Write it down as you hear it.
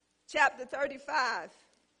chapter 35.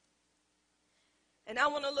 And I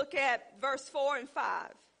want to look at verse 4 and 5.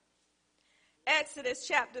 Exodus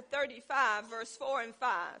chapter 35, verse 4 and 5.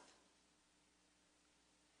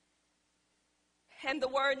 And the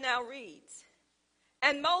word now reads,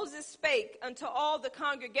 And Moses spake unto all the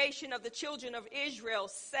congregation of the children of Israel,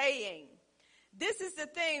 saying, This is the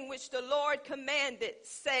thing which the Lord commanded,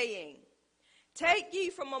 saying, Take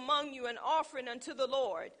ye from among you an offering unto the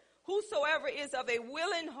Lord. Whosoever is of a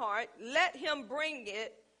willing heart, let him bring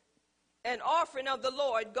it, an offering of the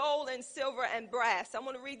Lord, gold and silver and brass. I'm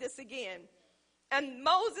going to read this again. And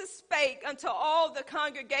Moses spake unto all the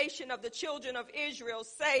congregation of the children of Israel,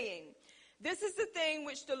 saying, This is the thing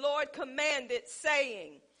which the Lord commanded,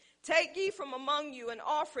 saying, Take ye from among you an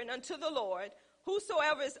offering unto the Lord.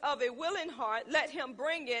 Whosoever is of a willing heart, let him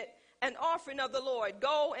bring it, an offering of the Lord,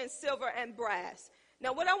 gold and silver and brass.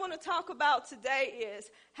 Now, what I want to talk about today is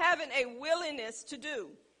having a willingness to do.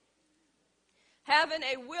 Having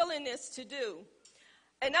a willingness to do.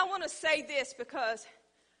 And I want to say this because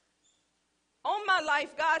on my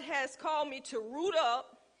life, God has called me to root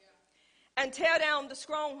up and tear down the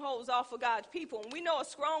strongholds off of God's people. And we know a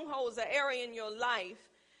stronghold is an area in your life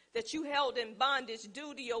that you held in bondage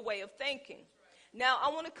due to your way of thinking. Now, I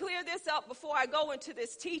want to clear this up before I go into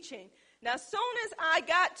this teaching. Now, as soon as I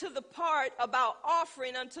got to the part about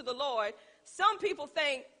offering unto the Lord, some people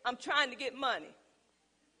think I'm trying to get money.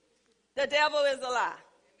 The devil is a lie.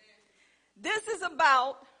 This is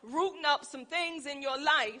about rooting up some things in your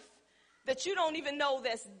life that you don't even know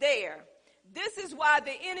that's there. This is why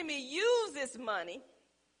the enemy uses money,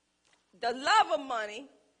 the love of money,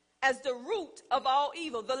 as the root of all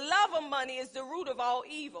evil. The love of money is the root of all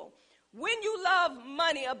evil. When you love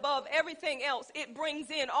money above everything else, it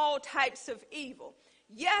brings in all types of evil.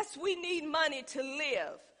 Yes, we need money to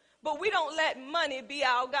live, but we don't let money be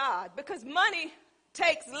our God, because money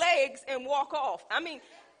takes legs and walk off. I mean,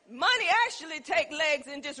 money actually take legs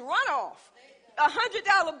and just run off.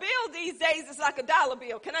 $100 bill these days is like a dollar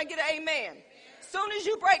bill. Can I get an amen? Soon as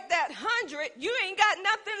you break that 100, you ain't got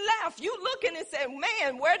nothing left. You looking and say,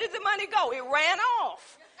 man, where did the money go? It ran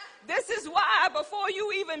off. This is why before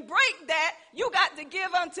you even break that, you got to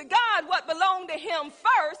give unto God what belonged to him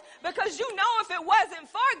first, because you know if it wasn't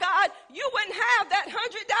for God, you wouldn't have that $100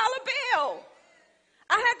 bill.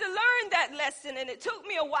 I had to learn that lesson, and it took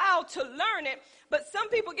me a while to learn it, but some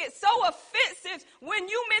people get so offensive when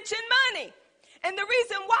you mention money. And the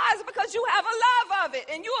reason why is because you have a love of it,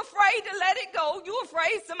 and you're afraid to let it go. You're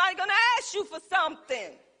afraid somebody's going to ask you for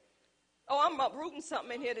something. Oh, I'm uprooting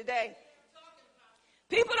something in here today.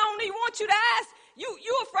 People don't even want you to ask.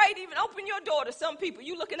 You're afraid to even open your door to some people.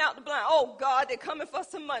 You looking out the blind. Oh, God, they're coming for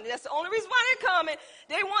some money. That's the only reason why they're coming.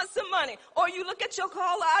 They want some money. Or you look at your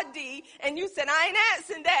caller ID, and you said, I ain't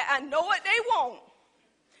asking that. I know what they want.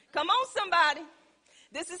 Come on, somebody.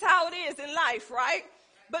 This is how it is in life, right?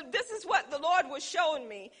 But this is what the Lord was showing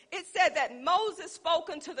me. It said that Moses spoke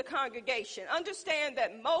unto the congregation. Understand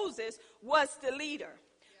that Moses was the leader.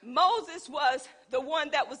 Moses was the one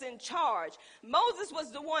that was in charge. Moses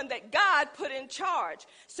was the one that God put in charge.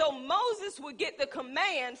 So Moses would get the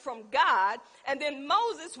command from God, and then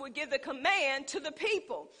Moses would give the command to the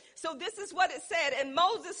people. So this is what it said. And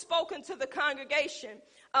Moses spoke unto the congregation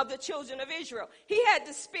of the children of Israel. He had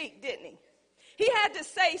to speak, didn't he? He had to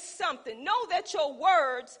say something. Know that your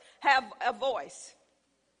words have a voice.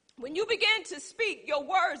 When you begin to speak, your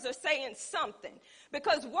words are saying something,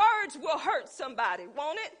 because words will hurt somebody,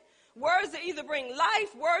 won't it? Words that either bring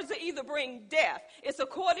life, words that either bring death. It's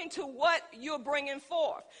according to what you're bringing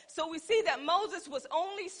forth. So we see that Moses was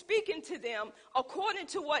only speaking to them according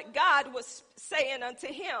to what God was saying unto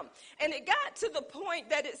him. And it got to the point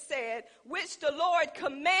that it said, which the Lord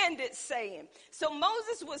commanded, saying. So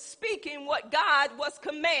Moses was speaking what God was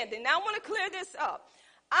commanding. Now I want to clear this up.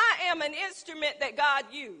 I am an instrument that God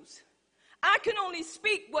used. I can only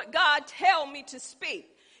speak what God tell me to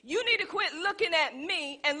speak. You need to quit looking at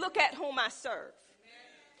me and look at whom I serve.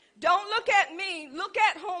 Don't look at me, look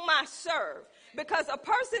at whom I serve. Because a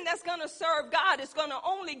person that's going to serve God is going to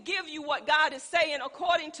only give you what God is saying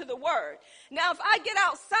according to the word. Now, if I get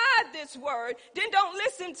outside this word, then don't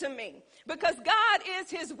listen to me. Because God is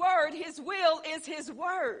his word, his will is his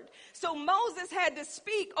word. So Moses had to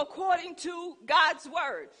speak according to God's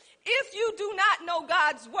word. If you do not know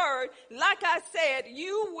God's word, like I said,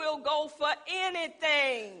 you will go for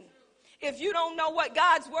anything. If you don't know what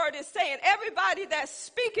God's word is saying, everybody that's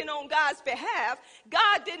speaking on God's behalf,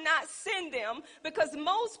 God did not send them, because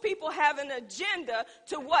most people have an agenda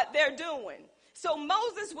to what they're doing. So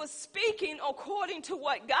Moses was speaking according to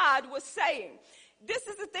what God was saying. This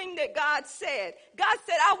is the thing that God said. God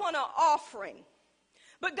said, I want an offering.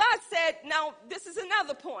 But God said, now this is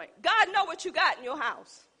another point. God know what you got in your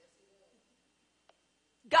house.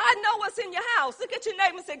 God know what's in your house. Look at your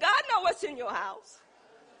neighbor and say, God know what's in your house.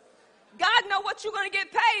 God know what you're going to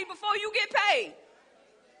get paid before you get paid.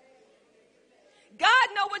 God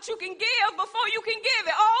know what you can give before you can give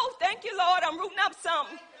it. Oh, thank you, Lord. I'm rooting up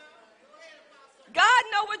something. God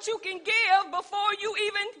know what you can give before you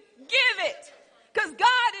even give it. Because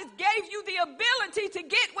God gave you the ability to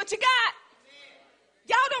get what you got.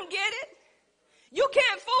 Y'all don't get it. You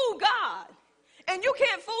can't fool God. And you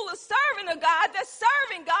can't fool a servant of God that's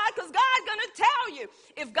serving God, because God's going to tell you,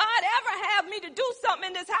 if God ever have me to do something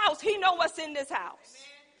in this house, he know what's in this house.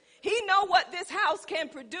 He know what this house can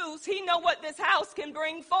produce. He know what this house can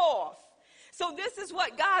bring forth. So this is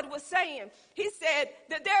what God was saying. He said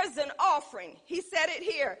that there's an offering. He said it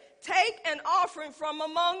here. Take an offering from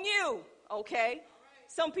among you. Okay?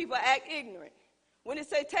 Some people act ignorant. When they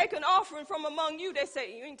say take an offering from among you, they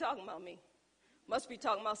say, you ain't talking about me. Must be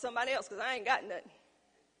talking about somebody else, because I ain't got nothing.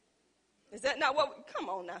 Is that not what? Come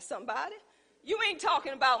on now, somebody. You ain't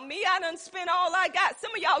talking about me. I done spent all I got.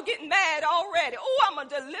 Some of y'all getting mad already. Oh, I'm going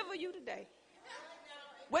to deliver you today.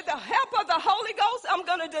 With the help of the Holy Ghost, I'm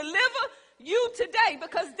going to deliver you today,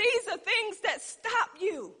 because these are things that stop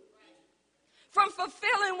you from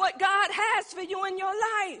fulfilling what God has for you in your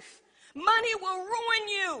life. Money will ruin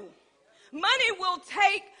you. Money will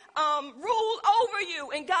take rule over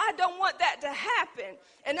you, and God don't want that to happen.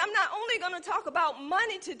 And I'm not only going to talk about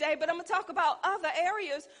money today, but I'm going to talk about other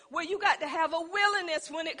areas where you got to have a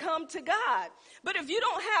willingness when it comes to God. But if you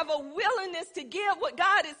don't have a willingness to give what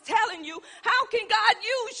God is telling you, how can God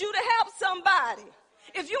use you to help somebody?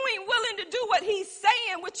 If you ain't willing to do what he's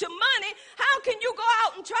saying with your money, how can you go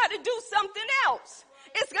out and try to do something else?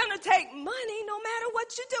 It's going to take money no matter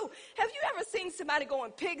what you do. Have you ever seen somebody go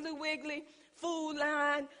in Piggly Wiggly, Food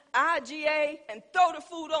Line, IGA, and throw the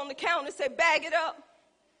food on the counter and say, bag it up?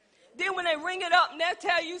 Then when they ring it up and they'll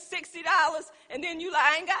tell you $60, and then you like,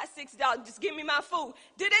 I ain't got $60, just give me my food.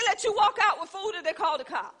 Did they let you walk out with food, or they call the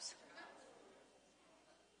cops?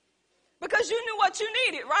 Because you knew what you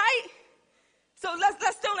needed, right? So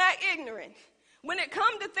let's don't act ignorant. When it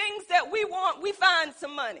comes to things that we want, we find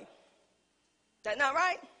some money. That not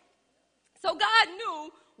right? So God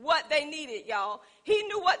knew what they needed, y'all. He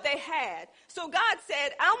knew what they had. So God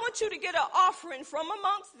said, I want you to get an offering from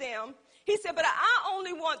amongst them. He said, but I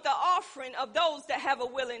only want the offering of those that have a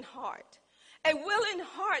willing heart. A willing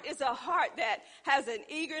heart is a heart that has an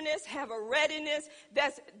eagerness, have a readiness,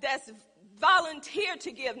 that's volunteer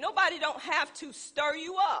to give. Nobody don't have to stir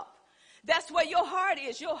you up. That's where your heart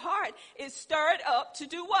is. Your heart is stirred up to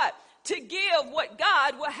do what? To give what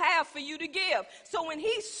God will have for you to give. So when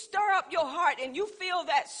he stir up your heart and you feel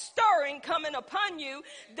that stirring coming upon you,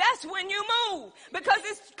 that's when you move, because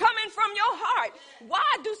it's coming from your heart. Why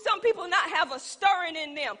do some people not have a stirring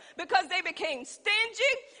in them? Because they became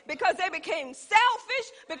stingy, because they became selfish,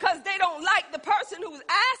 because they don't like the person who's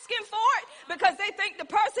asking for it, because they think the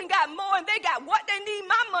person got more and they got what they need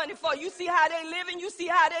my money for. You see how they living, you see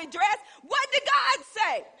how they dress. What did God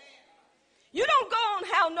say? You don't go on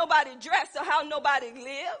how nobody dressed or how nobody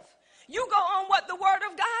live. You go on what the word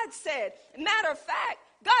of God said. Matter of fact,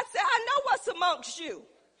 God said, I know what's amongst you,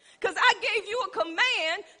 because I gave you a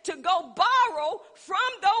command to go borrow from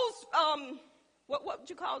those, what would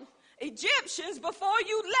you call them? Egyptians before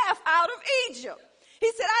you left out of Egypt.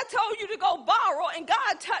 He said, I told you to go borrow, and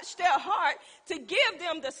God touched their heart to give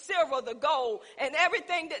them the silver, the gold, and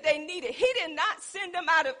everything that they needed. He did not send them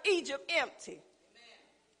out of Egypt empty.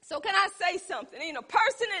 So can I say something? Ain't a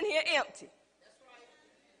person in here empty.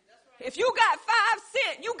 If you got 5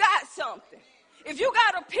 cents, you got something. If you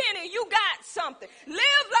got a penny, you got something.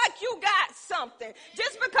 Live like you got something.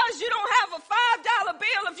 Just because you don't have a $5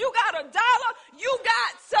 bill, if you got $1, you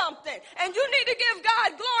got something. And you need to give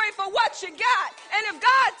God glory for what you got. And if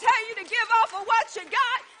God tell you to give off of what you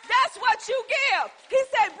got, that's what you give. He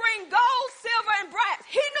said, bring gold, silver, and brass.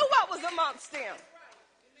 He knew what was amongst them.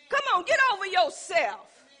 Come on, get over yourself.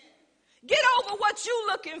 Get over what you're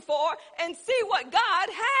looking for and see what God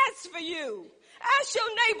has for you. Ask your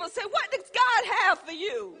neighbor, say, what does God have for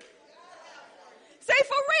you? Say,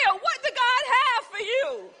 for real, what does God have for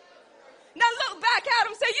you? Now look back at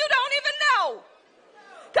him, say, you don't even know,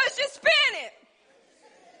 because you spent it.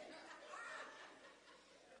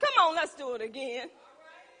 Come on, let's do it again.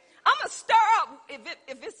 I'm going to stir up,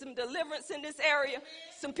 if it's some deliverance in this area,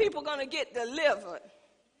 some people going to get delivered.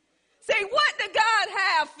 Say, what did God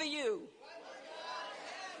have for you?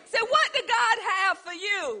 Say, what did God have for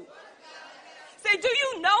you? Say, do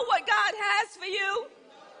you know what God has for you?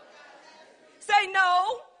 Say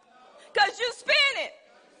no, because you spent it.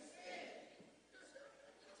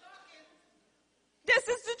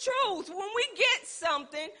 This is the truth. When we get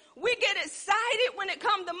something, we get excited when it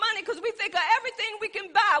comes to money because we think of everything we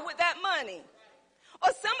can buy with that money. Or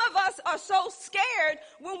some of us are so scared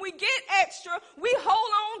when we get extra, we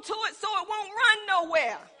hold on to it so it won't run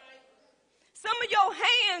nowhere. Some of your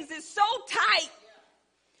hands is so tight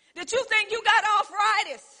that you think you got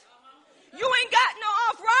arthritis. You ain't got no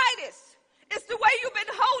arthritis. It's the way you've been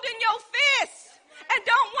holding your fists and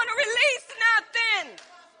don't want to release nothing.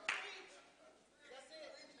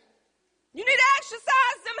 You need to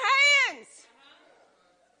exercise them hands.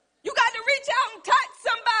 You got to reach out and touch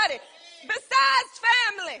somebody besides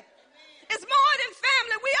family. It's more than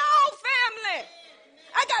family. We all family.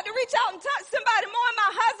 I got to reach out and touch somebody more than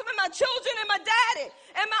my husband, my children, and my daddy,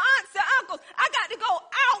 and my aunts and uncles. I got to go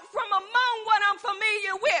out from among what I'm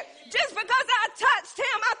familiar with. Just because I touched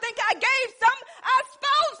him, I think I gave something. I'm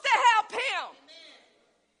supposed to help him.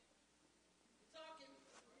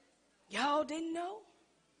 Y'all didn't know?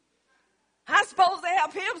 I'm supposed to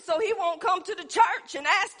help him so he won't come to the church and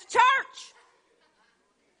ask the church.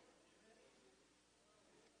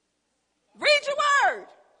 Read your word.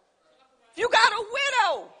 If you got a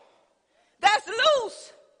widow that's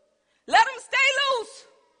loose, let them stay loose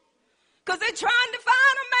because they're trying to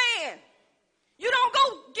find a man. You don't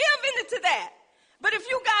go give into that. But if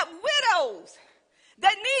you got widows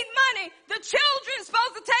that need money, the children's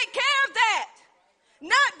supposed to take care of that.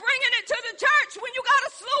 Not bringing it to the church when you got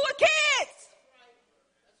a slew of kids.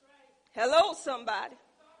 Hello, somebody.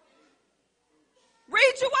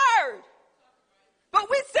 Read your word. But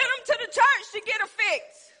we send them to the church to get a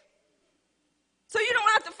fix. So you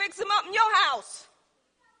don't have to fix them up in your house.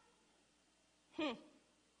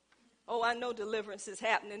 Oh, I know deliverance is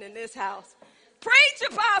happening in this house. Preach,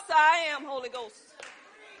 Apostle. I am, Holy Ghost.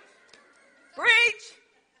 Preach.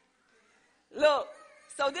 Look.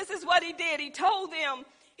 So this is what he did. He told them,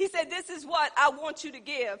 he said, this is what I want you to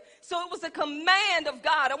give. So it was a command of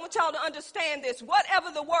God. I want y'all to understand this.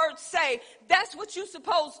 Whatever the words say, that's what you're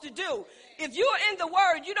supposed to do. If you're in the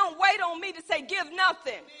word, you don't wait on me to say, give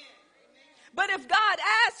nothing. But if God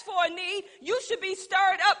asks for a need, you should be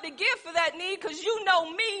stirred up to give for that need because you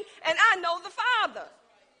know me and I know the Father.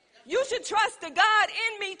 You should trust the God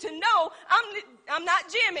in me to know I'm not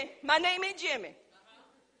Jimmy. My name ain't Jimmy.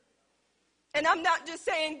 And I'm not just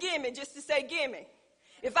saying gimme just to say gimme.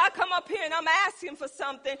 If I come up here and I'm asking for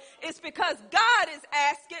something, it's because God is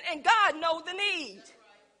asking and God knows the need.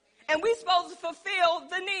 And we're supposed to fulfill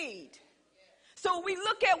the need. So we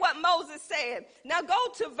look at what Moses said. Now go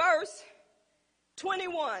to verse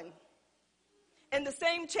 21 in the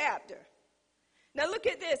same chapter. Now look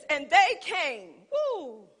at this. And they came.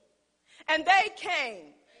 Woo. And they came.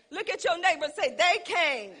 Look at your neighbor and say, they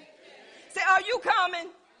came. Say, are you coming?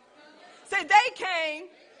 Say, they came.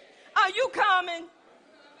 Are you coming?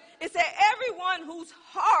 It said, everyone whose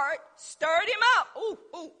heart stirred him up. Ooh,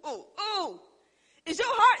 ooh, ooh, ooh. Is your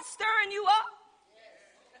heart stirring you up?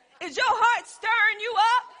 Is your heart stirring you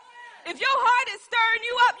up? If your heart is stirring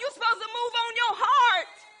you up, you're supposed to move on your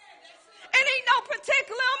heart. It ain't no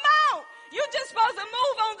particular amount. You're just supposed to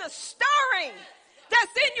move on the stirring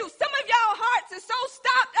that's in you. Some of y'all hearts are so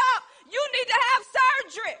stopped up, you need to have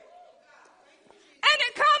surgery. And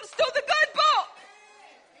it comes through the good book.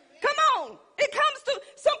 Come on. It comes through.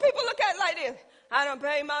 Some people look at it like this. I done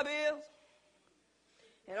paid my bills.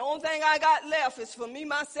 And the only thing I got left is for me,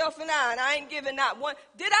 myself, and I ain't giving not one.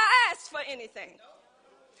 Did I ask for anything?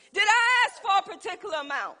 Did I ask for a particular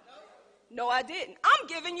amount? No, I didn't. I'm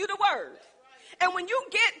giving you the word. And when you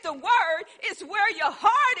get the word, it's where your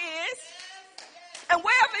heart is. And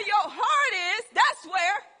wherever your heart is, that's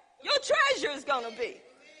where your treasure is going to be.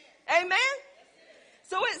 Amen?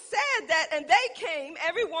 So it said that, and they came,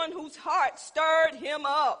 everyone whose heart stirred him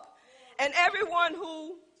up, and everyone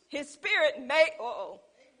who his spirit made,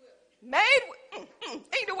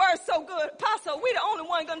 ain't the word so good? Apostle, we the only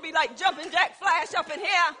one going to be like jumping jack flash up in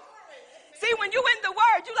here. See, when you in the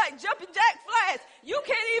word, you like jumping jack flash. You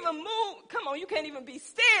can't even move. Come on, you can't even be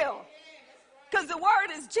still. Because the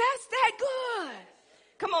word is just that good.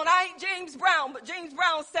 Come on, I ain't James Brown, but James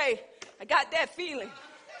Brown say, I got that feeling.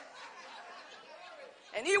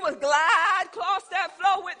 And he was glide across that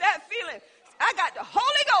floor with that feeling. I got the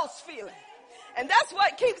Holy Ghost feeling. And that's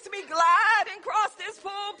what keeps me gliding across this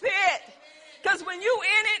pulpit. Because when you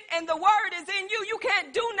in it and the word is in you, you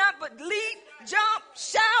can't do nothing but leap, jump,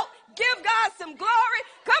 shout, give God some glory.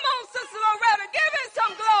 Come on, Sister Loretta, give him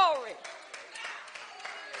some glory.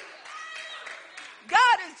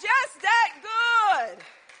 God is just that good.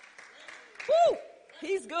 Woo,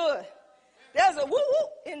 he's good. There's a woo-woo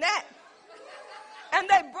in that. And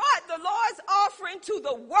they brought the Lord's offering to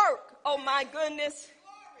the work. Oh, my goodness.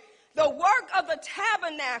 the work of the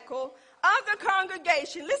tabernacle of the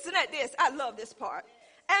congregation. Listen at this. I love this part.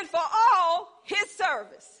 And for all his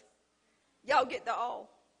service. Y'all get the all?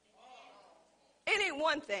 It ain't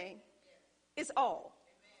one thing. It's all.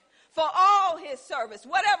 For all his service.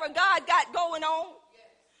 Whatever God got going on,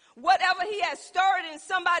 whatever he has stirred in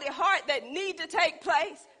somebody's heart that need to take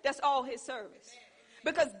place, that's all his service.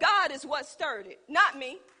 Because God is what stirred it, not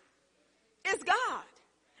me. It's God.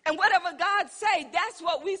 And whatever God say, that's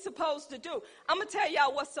what we supposed to do. I'm going to tell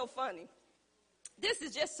y'all what's so funny. This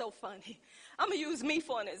is just so funny. I'm going to use me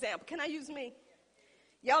for an example. Can I use me?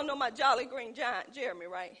 Y'all know my Jolly Green Giant, Jeremy,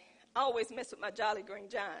 right? I always mess with my Jolly Green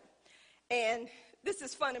Giant. And this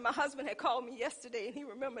is funny. My husband had called me yesterday, and he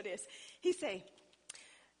remembered this. He said,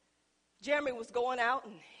 Jeremy was going out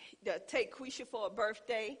and take Quisha for a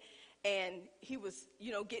birthday, and he was,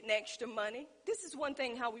 getting extra money. This is one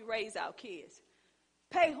thing how we raise our kids.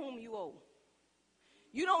 Pay whom you owe.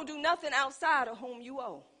 You don't do nothing outside of whom you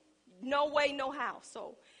owe. No way, no how.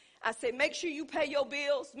 So I said, make sure you pay your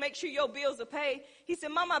bills. Make sure your bills are paid. He said,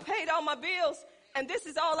 Mama, I paid all my bills, and this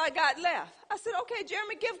is all I got left. I said, okay,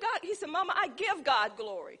 Jeremy, give God. He said, Mama, I give God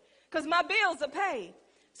glory because my bills are paid.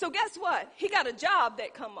 So guess what? He got a job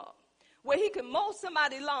that come up where he can mow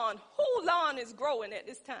somebody's lawn. Whose lawn is growing at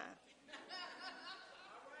this time?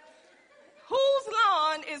 Whose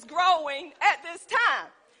lawn is growing at this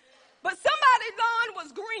time? But somebody's lawn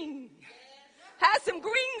was green. Had some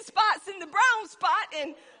green spots in the brown spot.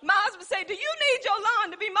 And my husband said, do you need your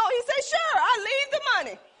lawn to be mowed? He said, sure, I'll leave the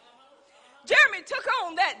money. Jeremy took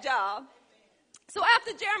on that job. So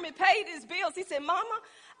after Jeremy paid his bills, he said, Mama,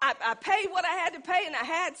 I paid what I had to pay and I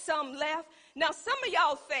had some left. Now, some of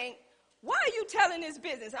y'all think, why are you telling his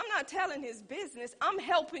business? I'm not telling his business. I'm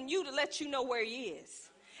helping you to let you know where he is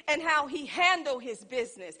and how he handled his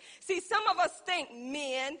business. See, some of us think,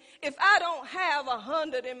 men, if I don't have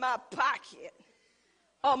 100 in my pocket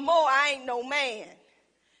or more, I ain't no man.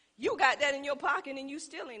 You got that in your pocket and you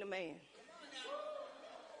still ain't a man.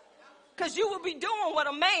 Because you would be doing what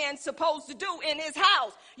a man's supposed to do in his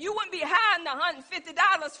house. You wouldn't be hiding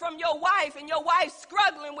 $150 from your wife and your wife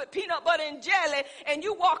struggling with peanut butter and jelly and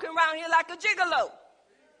you walking around here like a gigolo.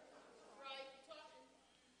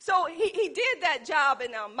 So he did that job,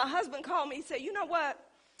 and my husband called me. He said, you know what?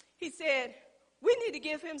 He said, we need to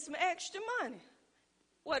give him some extra money.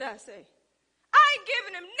 What'd I say? I ain't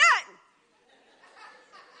giving him nothing.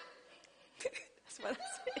 That's what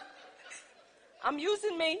I said. I'm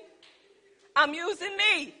using me. I'm using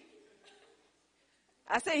me.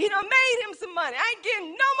 I said, he done made him some money. I ain't getting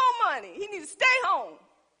no more money. He needs to stay home.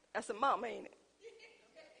 That's a mama, ain't it?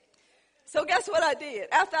 So guess what I did?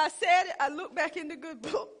 After I said it, I looked back in the good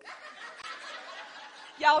book.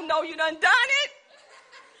 Y'all know you done it.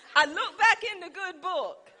 I looked back in the good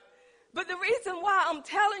book. But the reason why I'm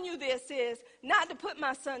telling you this is not to put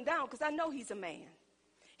my son down, because I know he's a man.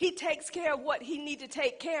 He takes care of what he need to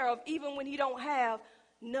take care of even when he don't have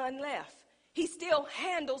none left. He still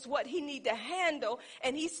handles what he need to handle,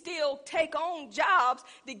 and he still take on jobs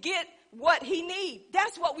to get what he need.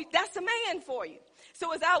 That's a man for you.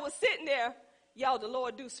 So as I was sitting there, y'all, the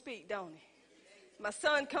Lord do speak, don't he? My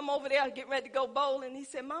son come over there, get ready to go bowling. He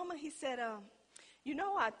said, Mama, he said,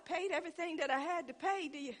 I paid everything that I had to pay.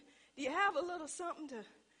 Do you have a little something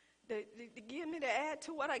to give me to add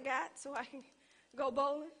to what I got so I can go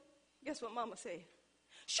bowling? Guess what Mama said?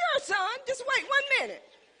 Sure, son, just wait 1 minute.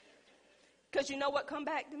 Because you know what come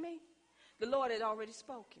back to me? The Lord had already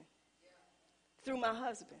spoken through my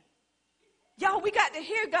husband. Y'all, we got to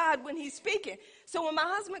hear God when he's speaking. So when my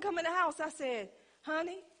husband come in the house, I said,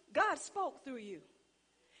 honey, God spoke through you.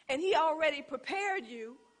 And he already prepared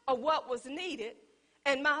you of what was needed.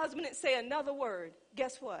 And my husband didn't say another word.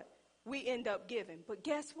 Guess what? We end up giving. But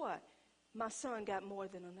guess what? My son got more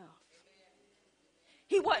than enough.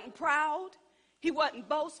 He wasn't proud. He wasn't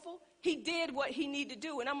boastful. He did what he needed to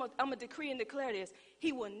do. And I'm going to decree and declare this.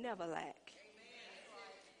 He will never lack.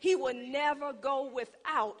 He will never go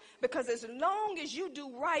without, because as long as you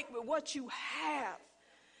do right with what you have,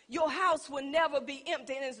 your house will never be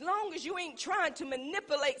empty. And as long as you ain't trying to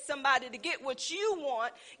manipulate somebody to get what you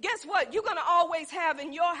want, guess what? You're going to always have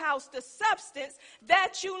in your house the substance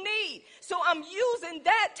that you need. So I'm using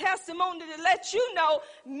that testimony to let you know,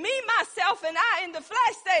 me, myself, and I in the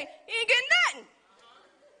flesh say, you ain't getting nothing.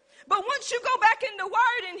 But once you go back in the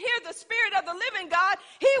word and hear the Spirit of the living God,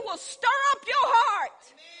 he will stir up your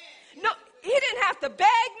heart. No, he didn't have to beg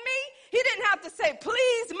me. He didn't have to say,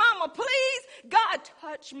 please, mama, please. God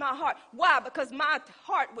touched my heart. Why? Because my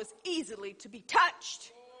heart was easily to be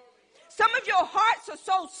touched. Some of your hearts are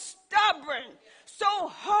so stubborn, so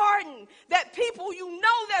hardened that people you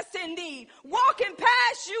know that's in need, walking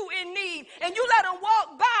past you in and you let them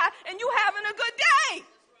walk by and you having a good day.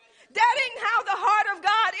 That ain't how the heart of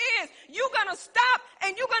God is. You're going to stop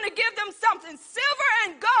and you're going to give them something. Silver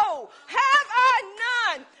and gold have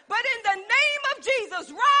I none. But in the name of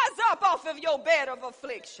Jesus, rise up off of your bed of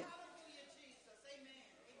affliction.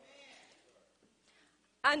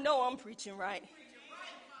 I know I'm preaching right.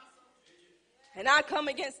 And I come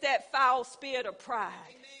against that foul spirit of pride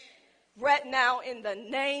right now in the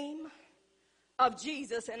name of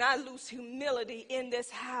Jesus. And I lose humility in this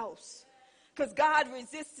house. Because God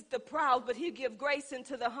resisted the proud, but he give grace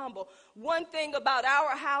unto the humble. One thing about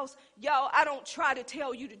our house, y'all, I don't try to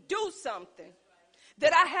tell you to do something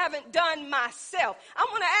that I haven't done myself. I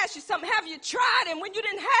want to ask you something. Have you tried him when you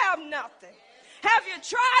didn't have nothing? Have you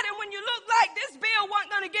tried him when you looked like this bill wasn't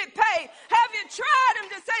going to get paid? Have you tried him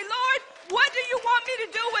to say, Lord, what do you want me to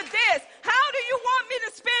do with this? How do you want me to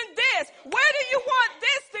spend this? Where do you want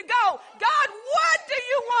this to go? God, what do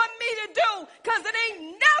you want me to do? Because it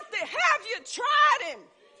ain't nothing. Have you tried him?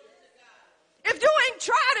 If you ain't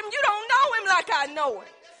tried him, you don't know him like I know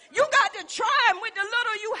him. You got to try him with the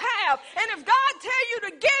little you have. And if God tell you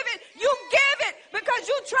to give it, you give it because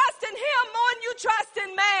you trust in him more than you trust in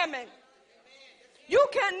mammon. You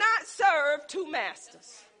cannot serve two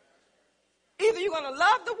masters. Either you're going to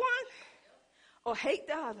love the one or hate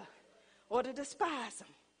the other or to despise them.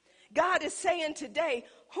 God is saying today,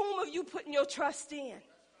 whom are you putting your trust in?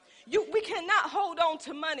 We cannot hold on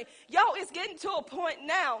to money. Y'all, it's getting to a point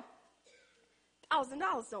now,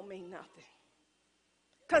 $1,000 don't mean nothing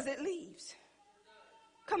because it leaves.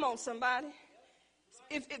 Come on, somebody.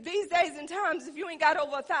 If these days and times, if you ain't got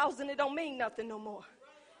over 1,000, it don't mean nothing no more.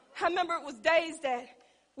 I remember it was days that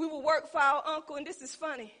we would work for our uncle, and this is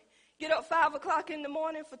funny. Get up 5 o'clock in the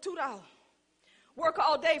morning for $2. Work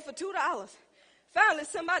all day for $2. Finally,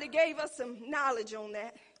 somebody gave us some knowledge on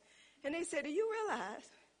that. And they said, do you realize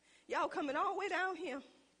y'all coming all the way down here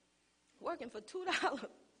working for $2?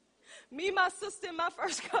 Me, my sister, and my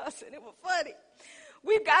first cousin. It was funny.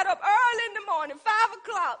 We got up early in the morning, 5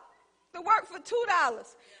 o'clock, to work for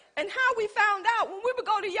 $2. And how we found out, when we would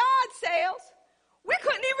go to yard sales, we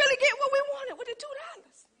couldn't even really get what we wanted with the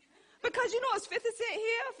 $2. Because, you know, it's 50 cents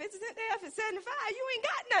here, 50 cents there, for 75, you ain't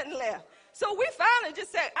got nothing left. So we finally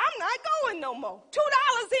just said, I'm not going no more. $2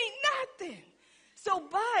 ain't nothing. So,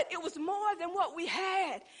 but it was more than what we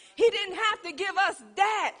had. He didn't have to give us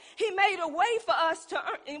that. He made a way for us to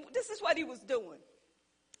earn. And this is what he was doing.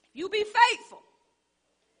 You be faithful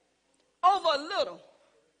over a little.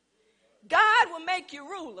 God will make you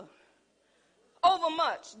ruler over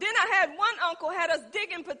much. Then I had one uncle had us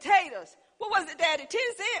digging potatoes. What was it, Daddy? 10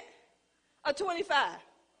 cents or 25?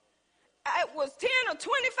 It was 10 or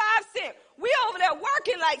 25 cents. We over there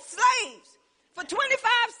working like slaves for 25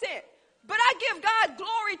 cents. But I give God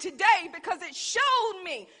glory today because it showed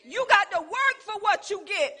me you got to work for what you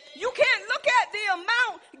get. You can't look at the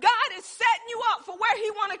amount. God is setting you up for where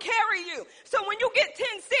he want to carry you. So when you get 10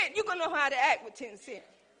 cents, you're going to know how to act with 10 cents.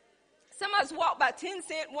 Some of us walk by 10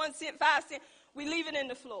 cents, 1 cent, 5 cents. We leave it in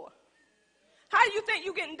the floor. How do you think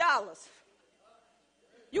you're getting dollars?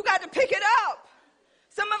 You got to pick it up.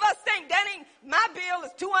 Some of us think that ain't my bill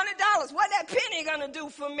is $200. What that penny going to do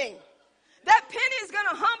for me? That penny is going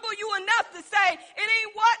to humble you enough to say, it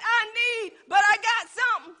ain't what I need, but I got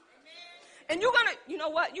something. And you're going to, you know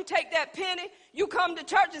what? You take that penny, you come to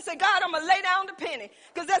church and say, God, I'm going to lay down the penny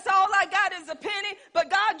because that's all I got is a penny. But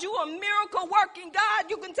God, you a miracle working God.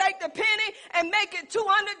 You can take the penny and make it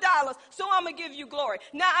 $200. So I'm going to give you glory.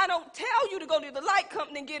 Now, I don't tell you to go to the light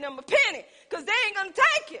company and give them a penny because they ain't going to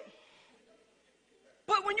take it.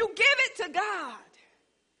 But when you give it to God,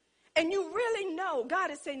 and you really know,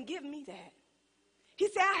 God is saying, give me that. He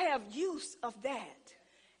said, I have use of that.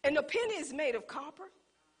 And the penny is made of copper.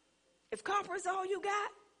 If copper is all you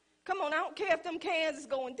got, come on, I don't care if them cans is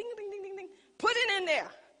going ding, ding, ding, ding, ding. Put it in there.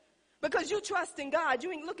 Because you trust in God.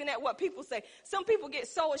 You ain't looking at what people say. Some people get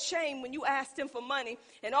so ashamed when you ask them for money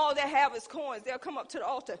and all they have is coins. They'll come up to the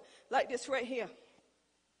altar like this right here.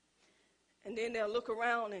 And then they'll look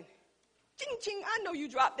around and ching, ching. I know you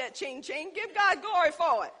dropped that ching, ching. Give God glory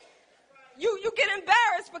for it. You get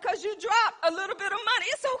embarrassed because you drop a little bit of money.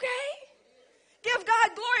 It's okay. Give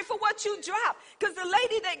God glory for what you dropped. Because the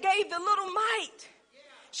lady that gave the little mite,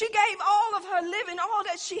 she gave all of her living, all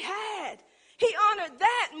that she had. He honored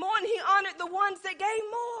that more than he honored the ones that gave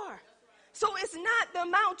more. So it's not the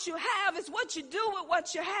amount you have, it's what you do with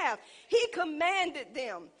what you have. He commanded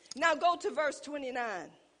them. Now go to verse 29.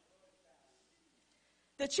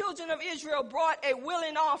 The children of Israel brought a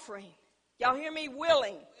willing offering. Y'all hear me?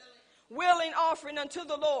 Willing offering unto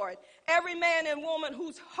the Lord. Every man and woman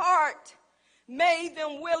whose heart made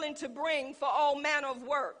them willing to bring for all manner of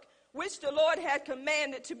work. which the Lord had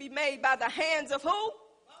commanded to be made by the hands of who?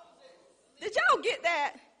 Did y'all get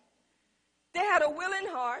that? They had a willing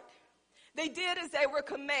heart. They did as they were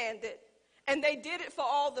commanded. And they did it for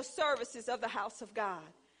all the services of the house of God.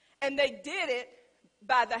 And they did it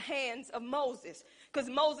by the hands of Moses. Because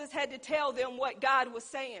Moses had to tell them what God was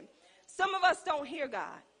saying. Some of us don't hear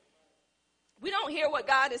God. We don't hear what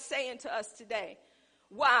God is saying to us today.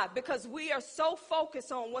 Why? Because we are so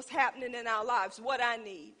focused on what's happening in our lives, what I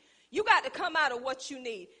need. You got to come out of what you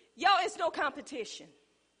need. Y'all, it's no competition.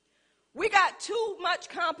 We got too much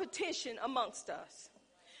competition amongst us.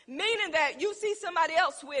 Meaning that you see somebody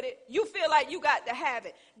else with it, you feel like you got to have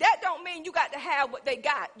it. That don't mean you got to have what they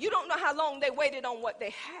got. You don't know how long they waited on what they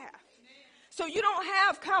have. So you don't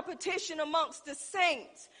have competition amongst the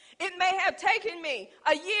saints. It may have taken me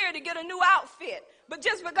a year to get a new outfit. But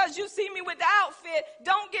just because you see me with the outfit,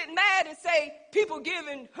 don't get mad and say, people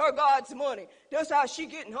giving her God's money. That's how she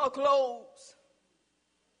getting her clothes.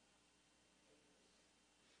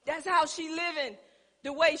 That's how she living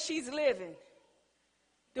the way she's living.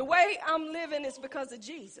 The way I'm living is because of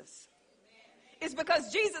Jesus. It's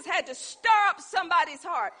because Jesus had to stir up somebody's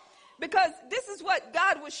heart. Because this is what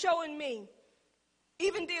God was showing me,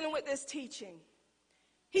 even dealing with this teaching.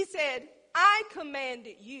 He said, I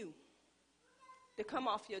commanded you to come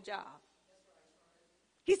off your job.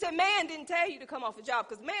 He said, man didn't tell you to come off a job,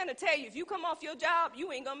 because man will tell you, if you come off your job,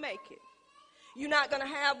 you ain't going to make it. You're not going to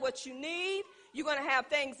have what you need. You're going to have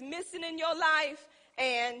things missing in your life,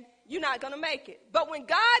 and you're not going to make it. But when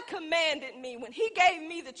God commanded me, when he gave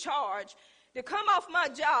me the charge to come off my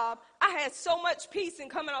job, I had so much peace in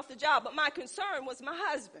coming off the job, but my concern was my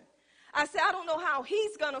husband. I said, I don't know how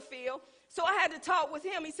he's going to feel. So I had to talk with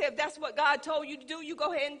him. He said, if that's what God told you to do, you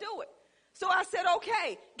go ahead and do it. So I said,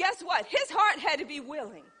 okay. Guess what? His heart had to be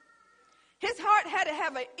willing. His heart had to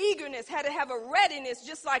have an eagerness, had to have a readiness,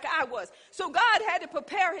 just like I was. So God had to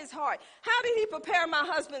prepare his heart. How did he prepare my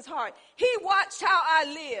husband's heart? He watched how I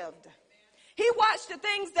lived. He watched the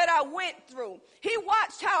things that I went through. He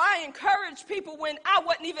watched how I encouraged people when I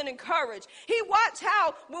wasn't even encouraged. He watched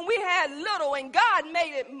how when we had little and God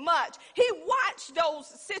made it much. He watched those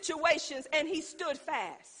situations and he stood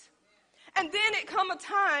fast. And then it come a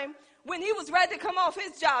time when he was ready to come off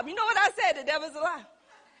his job. You know what I said? The devil's a lie.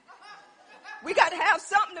 We got to have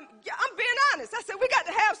something to, I'm being honest. I said, we got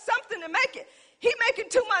to have something to make it. He making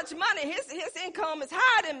too much money. His income is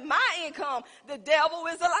higher than my income. The devil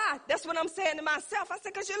is a lie. That's what I'm saying to myself. I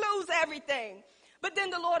said, because you lose everything. But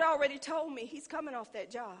then the Lord already told me he's coming off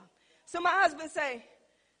that job. So my husband say,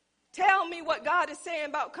 tell me what God is saying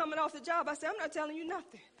about coming off the job. I said, I'm not telling you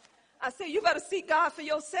nothing. I said, you better seek God for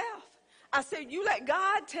yourself. I said, you let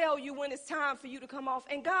God tell you when it's time for you to come off.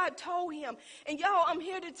 And God told him. And y'all, I'm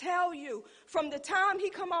here to tell you, from the time he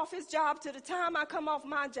come off his job to the time I come off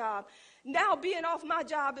my job, now being off my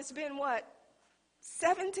job, it's been what,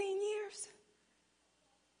 17 years?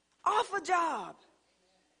 Off a job.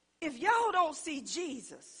 If y'all don't see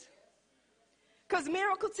Jesus. Because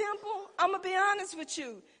Miracle Temple, I'm going to be honest with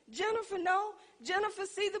you. Jennifer, no. Jennifer,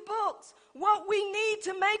 see the books. What we need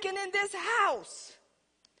to make it in this house.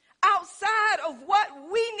 Outside of what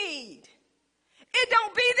we need. It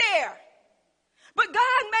don't be there. But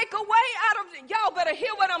God make a way out of it. Y'all better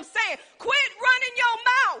hear what I'm saying. Quit running your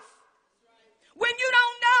mouth when you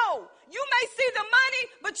don't know. You may see the money,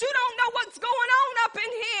 but you don't know what's going on up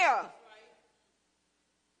in here.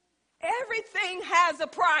 Everything has a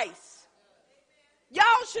price.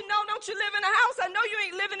 Y'all should know, don't you live in a house? I know you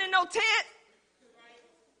ain't living in no tent.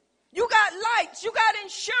 You got lights. You got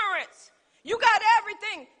insurance. You got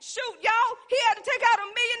everything. Shoot, y'all, he had to take out $1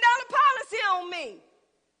 million policy on me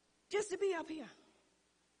just to be up here.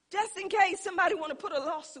 Just in case somebody want to put a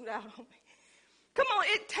lawsuit out on me. Come on,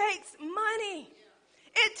 it takes money.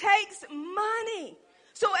 It takes money.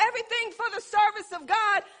 So everything for the service of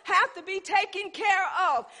God have to be taken care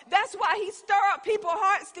of. That's why he stir up people's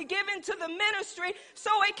hearts to give into the ministry so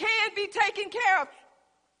it can be taken care of.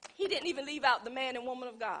 He didn't even leave out the man and woman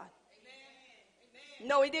of God. Amen.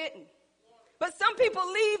 No, he didn't. But some people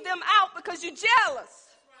leave them out because you're jealous.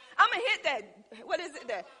 I'm going to hit that. What is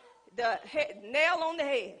it? The nail on the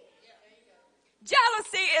head.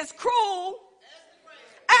 Jealousy is cruel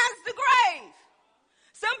as the grave.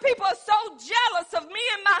 Some people are so jealous of me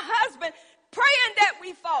and my husband, praying that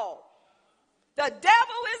we fall. The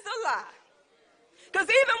devil is a lie. Because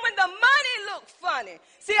even when the money looks funny,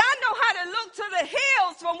 see, I know how to look to the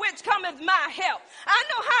hills from which cometh my help. I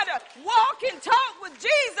know how to walk and talk with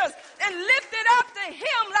Jesus and lift it up to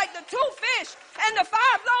him like the 2 fish and the 5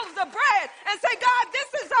 loaves of bread and say, God,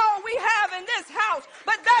 this is all we have in this house.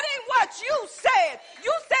 But that ain't what you said.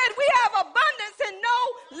 You said we have abundance and no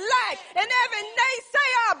lack. and every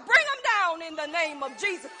naysayer, bring them down in the name of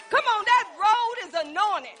Jesus. Come on, that road is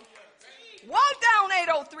anointed. Walk down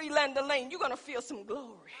 803 Lander Lane. You're going to feel some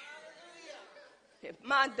glory. If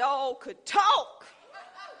my dog could talk,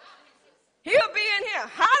 he'll be in here.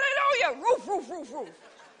 Hallelujah. Roof, roof, roof, roof.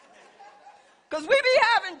 Because we be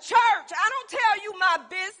having church. I don't tell you my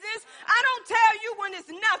business. I don't tell you when there's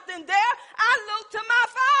nothing there. I look to my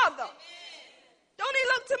Father. Don't he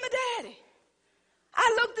look to my daddy?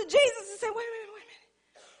 I look to Jesus and say, wait a minute.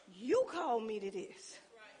 You called me to this.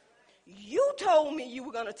 You told me you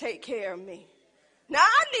were going to take care of me. Now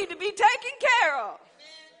I need to be taken care of.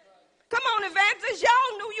 Come on, evangelists,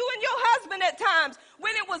 y'all knew you and your husband at times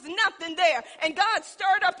when it was nothing there. And God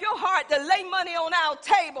stirred up your heart to lay money on our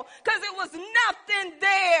table because it was nothing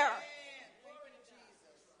there.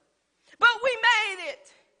 But we made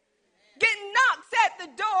it. Getting knocks at the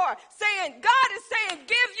door saying, God is saying,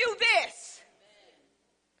 give you this.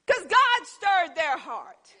 Because God stirred their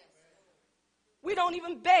heart. We don't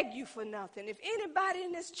even beg you for nothing. If anybody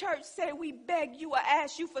in this church say we beg you or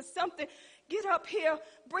ask you for something, get up here,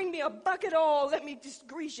 bring me a bucket of oil, let me just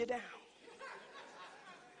grease you down.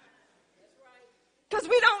 Because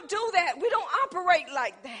we don't do that. We don't operate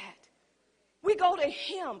like that. We go to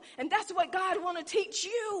him, and that's what God want to teach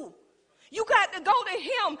you. You got to go to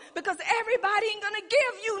him because everybody ain't going to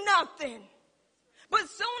give you nothing. But as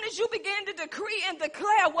soon as you begin to decree and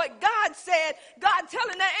declare what God said, God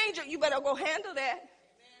telling that angel, you better go handle that.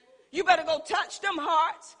 You better go touch them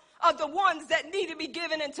hearts of the ones that need to be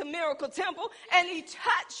given into Miracle Temple. And he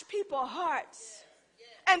touched people's hearts.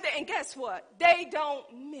 And guess what? They don't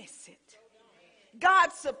miss it.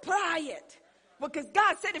 God supply it. Because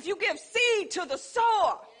God said if you give seed to the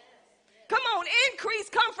sower, come on, increase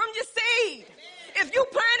come from your seed. If you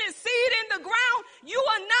planted seed in the ground, you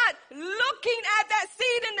are not looking at that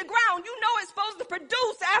seed in the ground. You know it's supposed to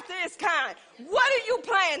produce after its kind. What are you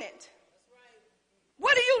planting?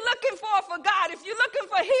 What are you looking for God? If you're looking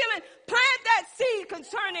for healing, plant that seed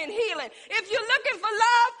concerning healing. If you're looking for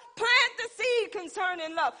love, plant the seed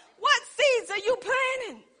concerning love. What seeds are you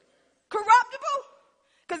planting? Corruptible?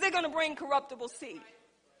 Because they're going to bring corruptible seed.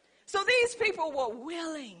 So these people were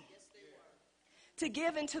willing to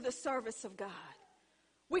give into the service of God.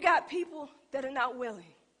 We got people that are not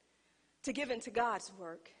willing to give into God's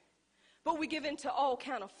work, but we give into all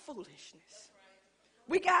kind of foolishness.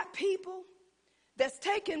 We got people that's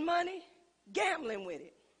taking money, gambling with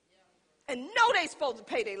it, and know they supposed to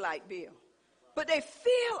pay their light bill, but they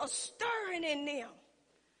feel a stirring in them.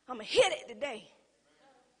 I'm going to hit it today.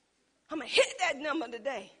 I'm going to hit that number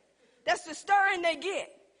today. That's the stirring they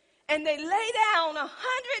get. And they lay down $100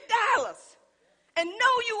 and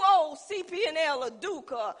know you owe CP&L or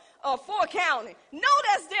Duke or Fort County. Know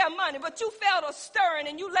that's their money, but you felt a stirring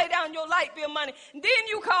and you lay down your light bill money. And then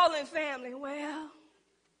you call in family. Well,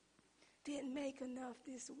 didn't make enough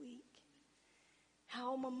this week.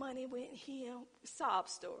 How my money went here. Sob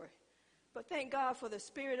story. But thank God for the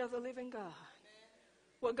Spirit of the living God.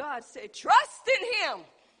 Well, God said, trust in him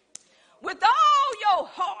with all your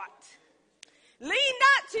heart. Lean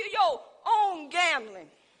not to your own gambling.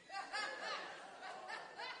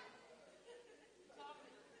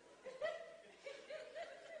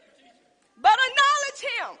 But acknowledge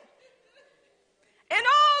him in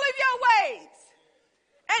all of your ways,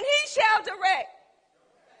 and he shall direct.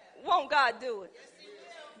 Won't God do it?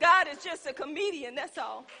 God is just a comedian, that's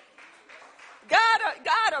all. God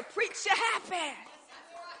will preach you happy.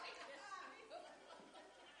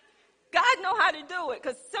 God know how to do it,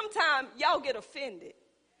 because sometimes y'all get offended.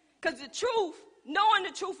 Because the truth, knowing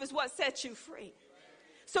the truth is what sets you free.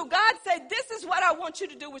 So God said, this is what I want you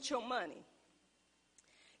to do with your money.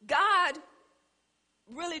 God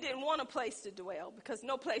really didn't want a place to dwell because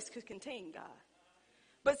no place could contain God.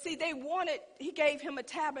 But see, he gave him a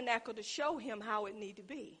tabernacle to show him how it needed to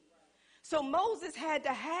be. So Moses had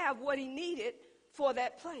to have what he needed for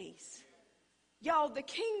that place. Y'all, the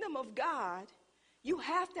kingdom of God, you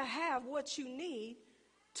have to have what you need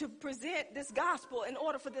to present this gospel in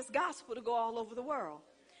order for this gospel to go all over the world.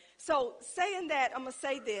 So saying that, I'm going to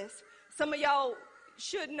say this. Some of y'all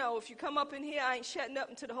should know if you come up in here, I ain't shutting up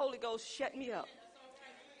until the Holy Ghost shut me up.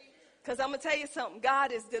 Because I'm going to tell you something.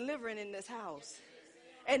 God is delivering in this house.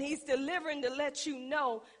 And he's delivering to let you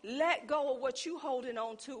know, let go of what you holding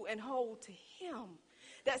on to and hold to him.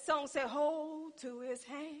 That song said, hold to his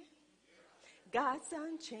hand, God's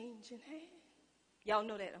unchanging hand. Y'all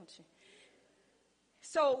know that, don't you?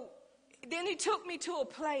 So then he took me to a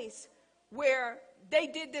place where they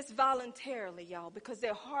did this voluntarily, y'all, because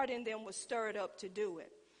their heart in them was stirred up to do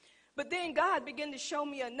it. But then God began to show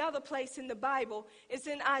me another place in the Bible. It's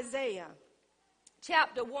in Isaiah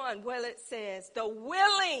chapter 1, where it says, the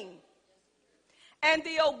willing and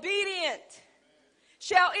the obedient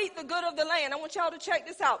shall eat the good of the land. I want y'all to check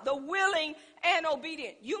this out. The willing and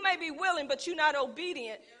obedient. You may be willing, but you're not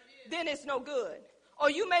obedient. Then it's no good. Or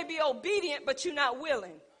you may be obedient, but you're not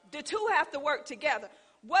willing. The two have to work together.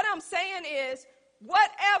 What I'm saying is,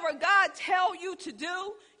 whatever God tells you to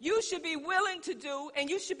do, you should be willing to do, and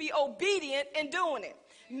you should be obedient in doing it.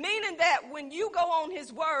 Meaning that when you go on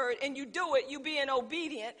his word and you do it, you being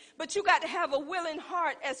obedient, but you got to have a willing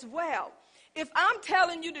heart as well. If I'm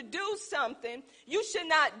telling you to do something, you should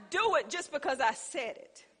not do it just because I said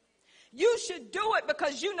it. You should do it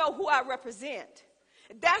because you know who I represent.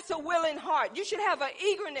 That's a willing heart. You should have an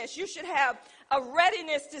eagerness. You should have a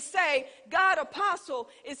readiness to say, God, apostle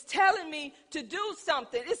is telling me to do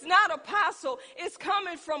something. It's not apostle. It's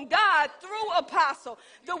coming from God through apostle.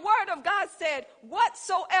 The word of God said,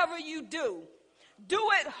 whatsoever you do, do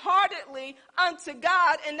it heartedly unto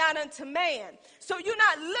God and not unto man. So you're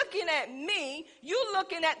not looking at me. You're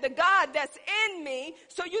looking at the God that's in me.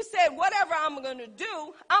 So you said, whatever I'm going to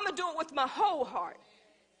do, I'm going to do it with my whole heart.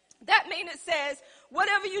 That means it says,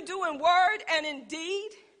 whatever you do in word and in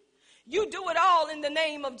deed, you do it all in the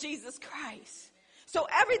name of Jesus Christ. So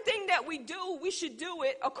everything that we do, we should do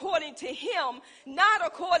it according to him, not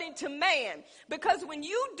according to man. Because when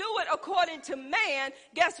you do it according to man,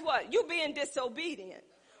 guess what? You're being disobedient.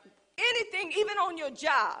 Anything, even on your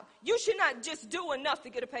job, you should not just do enough to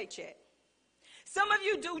get a paycheck. Some of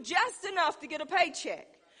you do just enough to get a paycheck.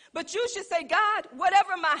 But you should say, God,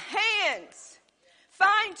 whatever my hands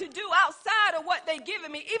find to do outside of what they're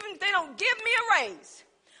giving me, even if they don't give me a raise,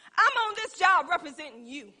 I'm on this job representing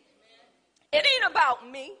you. It ain't about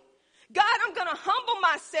me. God, I'm going to humble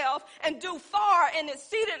myself and do far and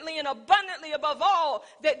exceedingly and abundantly above all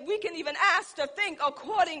that we can even ask to think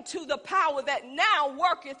according to the power that now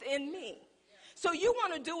worketh in me. So you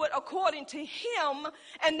want to do it according to him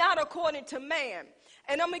and not according to man.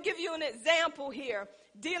 And I'm going to give you an example here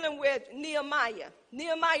dealing with Nehemiah.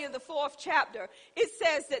 Nehemiah, the 4th chapter, it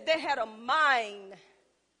says that they had a mind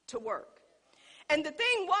to work. And the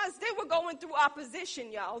thing was, they were going through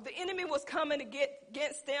opposition, y'all. The enemy was coming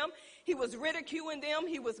against them. He was ridiculing them.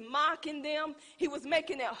 He was mocking them. He was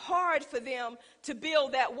making it hard for them to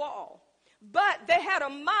build that wall. But they had a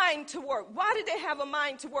mind to work. Why did they have a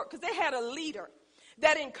mind to work? Because they had a leader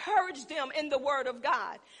that encouraged them in the word of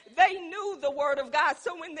God. They knew the word of God.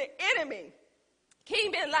 So when the enemy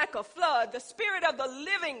came in like a flood, the Spirit of the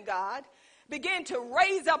living God began to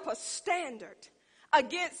raise up a standard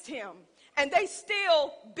against him. And they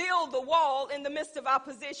still build the wall in the midst of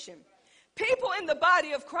opposition. People in the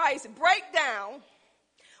body of Christ break down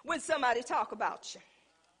when somebody talk about you.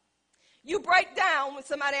 You break down when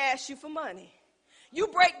somebody asks you for money. You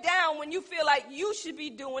break down when you feel like you should be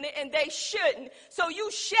doing it and they shouldn't. So you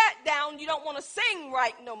shut down. You don't want to sing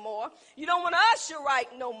right no more. You don't want to usher right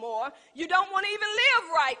no more. You don't want to even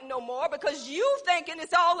live right no more because you thinking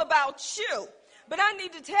it's all about you. But I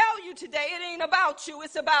need to tell you today, it ain't about you,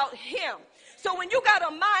 it's about him. So when you got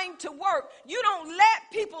a mind to work, you don't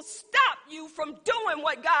let people stop you from doing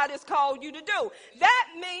what God has called you to do. That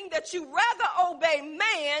means that you rather obey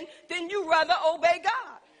man than you rather obey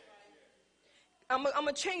God. I'm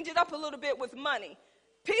going to change it up a little bit with money.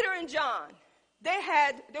 Peter and John, they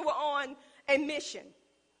were on a mission.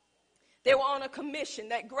 They were on a commission,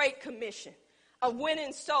 that great commission. Of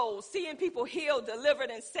winning souls, seeing people healed, delivered,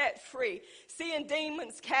 and set free, seeing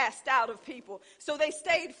demons cast out of people. So they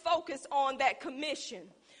stayed focused on that commission.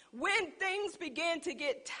 When things began to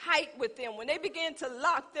get tight with them, when they began to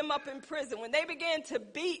lock them up in prison, when they began to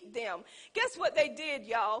beat them, guess what they did,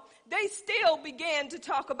 y'all? They still began to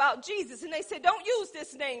talk about Jesus. And they said, don't use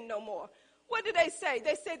this name no more. What did they say?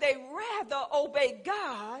 They said they rather obey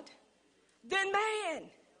God than man.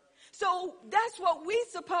 So that's what we're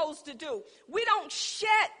supposed to do. We don't shut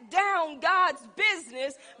down God's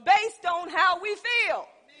business based on how we feel.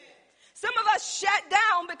 Some of us shut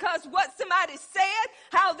down because what somebody said,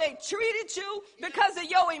 how they treated you, because of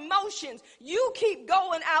your emotions. You keep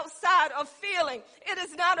going outside of feeling. It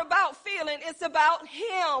is not about feeling. It's about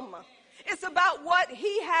him. It's about what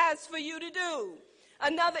he has for you to do.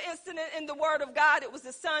 Another incident in the word of God, it was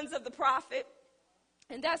the sons of the prophet.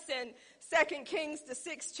 And that's in 2 Kings, the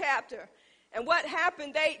 6th chapter. And what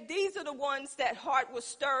happened, these are the ones that heart was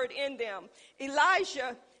stirred in them.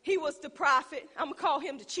 Elijah, he was the prophet. I'm going to call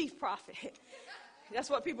him the chief prophet. That's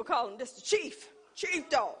what people call him. That's the chief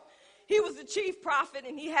dog. He was the chief prophet,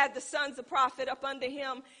 and he had the sons of prophet up under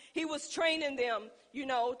him. He was training them,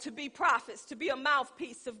 to be prophets, to be a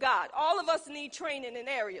mouthpiece of God. All of us need training in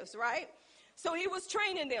areas, right? So he was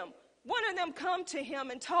training them. one of them come to him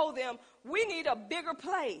and told them, we need a bigger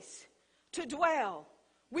place to dwell.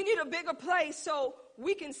 We need a bigger place so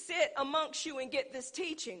we can sit amongst you and get this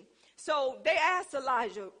teaching. So they asked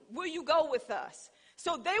Elijah, will you go with us?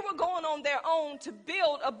 So they were going on their own to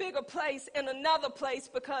build a bigger place in another place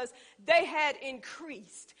because they had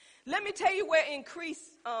increased. Let me tell you where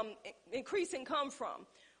increasing come from.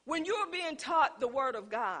 When you're being taught the word of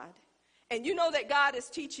God and you know that God is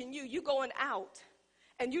teaching you, you're going out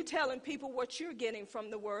and you're telling people what you're getting from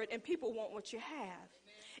the word, and people want what you have.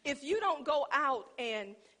 If you don't go out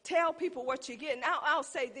and tell people what you're getting, I'll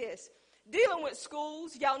say this. Dealing with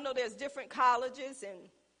schools, y'all know there's different colleges and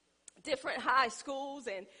different high schools,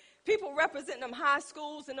 and people represent them high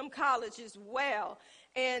schools and them colleges well.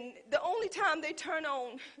 And the only time they turn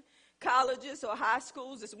on colleges or high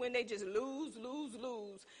schools is when they just lose.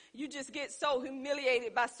 You just get so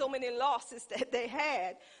humiliated by so many losses that they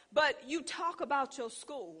had. But you talk about your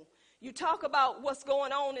school. You talk about what's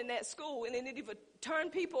going on in that school, and it either turn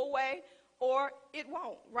people away or it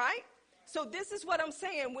won't, right? So this is what I'm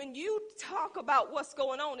saying. When you talk about what's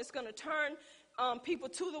going on, it's going to turn people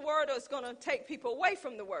to the word, or it's going to take people away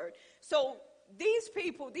from the word. So these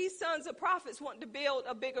people, these sons of prophets, want to build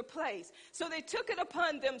a bigger place. So they took it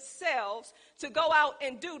upon themselves to go out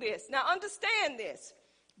and do this. Now understand this.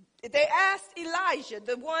 They asked Elijah,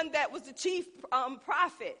 the one that was the chief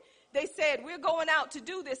prophet. They said, we're going out to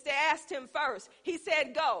do this. They asked him first. He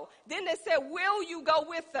said, go. Then they said, will you go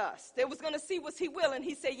with us? They was going to see was he willing.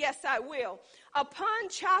 He said, yes, I will. Upon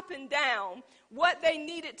chopping down what they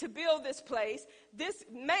needed to build this place, this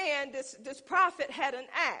man, this prophet had an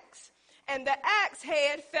axe. And the axe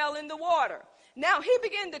head fell in the water. Now he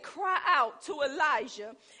began to cry out to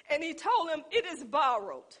Elijah, and he told him, it is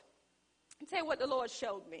borrowed. I'll tell you what the Lord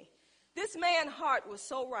showed me. This man's heart was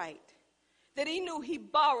so right that he knew he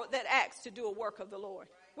borrowed that axe to do a work of the Lord.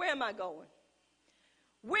 Where am I going?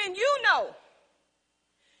 When you know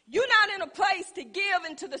you're not in a place to give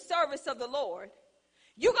into the service of the Lord,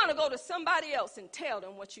 you're going to go to somebody else and tell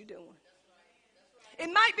them what you're doing. It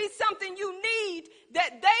might be something you need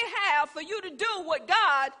that they have for you to do what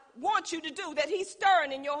God wants you to do, that he's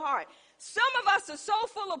stirring in your heart. Some of us are so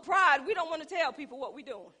full of pride, we don't want to tell people what we're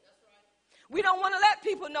doing. We don't want to let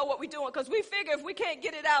people know what we're doing because we figure if we can't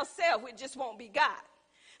get it ourselves, it just won't be God.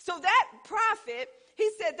 So that prophet, he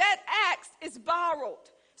said that axe is borrowed.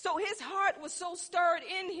 So his heart was so stirred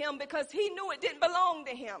in him because he knew it didn't belong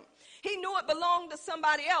to him. He knew it belonged to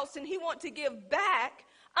somebody else, and he wanted to give back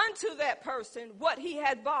unto that person what he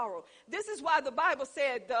had borrowed. This is why the Bible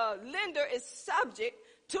said the lender is subject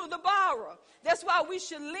to the borrower. That's why we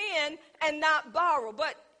should lend and not borrow.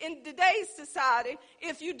 But in today's society,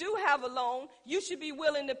 if you do have a loan, you should be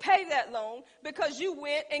willing to pay that loan because you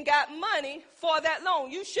went and got money for that loan.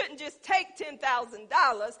 You shouldn't just take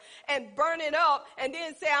 $10,000 and burn it up and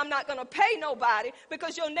then say, I'm not going to pay nobody,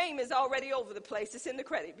 because your name is already over the place. It's in the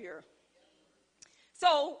credit bureau.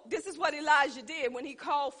 So this is what Elijah did when he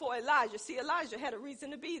called for Elijah. See, Elijah had a reason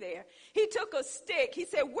to be there. He took a stick. He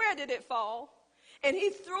said, where did it fall? And he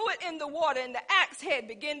threw it in the water, and the axe head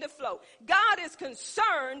began to float. God is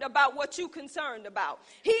concerned about what you're concerned about.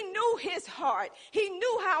 He knew his heart. He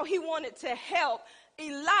knew how he wanted to help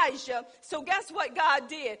Elijah. So guess what God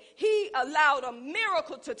did? He allowed a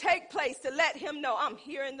miracle to take place to let him know, I'm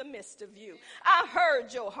here in the midst of you. I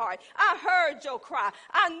heard your heart. I heard your cry.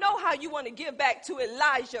 I know how you want to give back to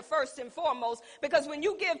Elijah first and foremost, because when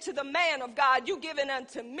you give to the man of God, you give it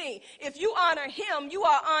unto me. If you honor him, you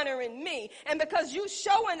are honoring me. And because you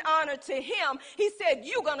showing honor to him, he said,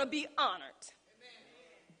 you're going to be honored.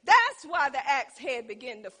 That's why the axe head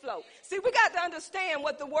began to float. See, we got to understand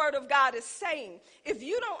what the word of God is saying. If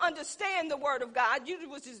you don't understand the word of God, you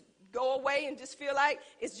would just go away and just feel like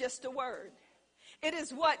it's just a word. It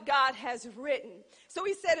is what God has written. So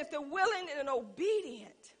he said, if they're willing and obedient,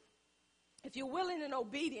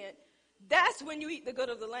 that's when you eat the good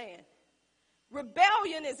of the land.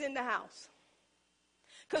 Rebellion is in the house.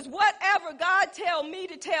 Because whatever God tell me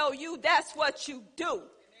to tell you, that's what you do.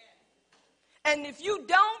 And if you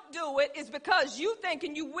don't do it, it's because you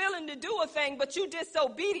thinking you willing to do a thing, but you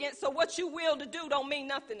disobedient. So what you will to do don't mean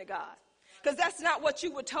nothing to God. Because that's not what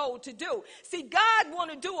you were told to do. See, God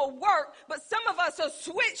want to do a work, but some of us have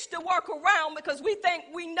switched the work around because we think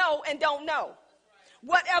we know and don't know.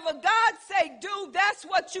 Whatever God say do, that's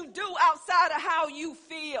what you do outside of how you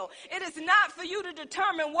feel. It is not for you to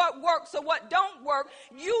determine what works or what don't work.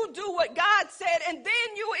 You do what God said, and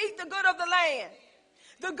then you eat the good of the land.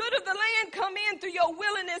 The good of the land come in through your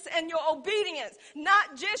willingness and your obedience,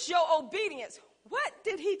 not just your obedience. What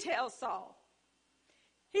did he tell Saul?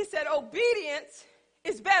 He said, obedience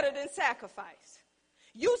is better than sacrifice.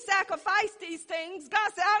 You sacrifice these things.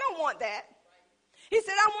 God said, I don't want that. He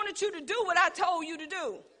said, I wanted you to do what I told you to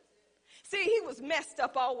do. See, he was messed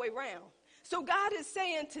up all the way around. So God is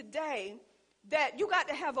saying today that you got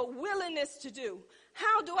to have a willingness to do.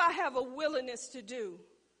 How do I have a willingness to do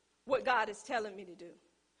what God is telling me to do?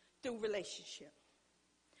 Through relationship.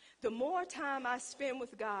 The more time I spend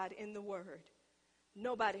with God in the Word,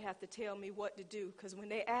 nobody have to tell me what to do, because when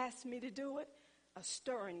they ask me to do it, a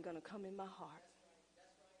stirring going to come in my heart.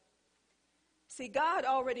 See, God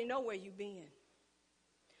already know where you've been.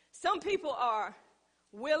 Some people are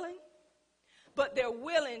willing, but they're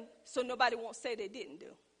willing so nobody won't say they didn't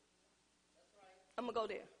do. I'm going to go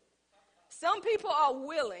there. Some people are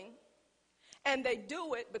willing, and they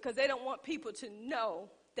do it because they don't want people to know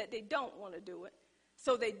that they don't want to do it.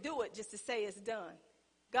 So they do it just to say it's done.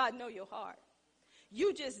 God know your heart.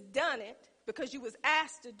 You just done it because you was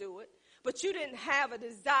asked to do it, but you didn't have a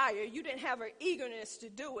desire. You didn't have an eagerness to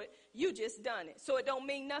do it. You just done it. So it don't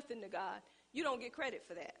mean nothing to God. You don't get credit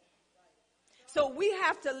for that. So we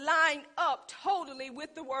have to line up totally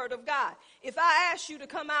with the Word of God. If I ask you to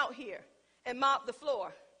come out here and mop the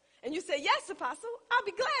floor, and you say, yes, Apostle, I'll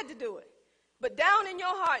be glad to do it. But down in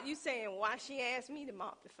your heart, you saying, why she asked me to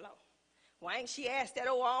mop the floor? Why ain't she asked that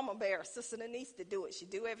old armor bearer, Sister Denise, to do it? She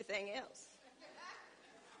do everything else.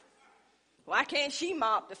 Why can't she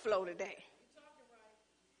mop the floor today?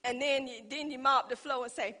 And then you mop the floor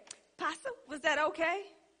and say, Pastor, was that okay?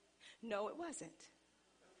 No, it wasn't.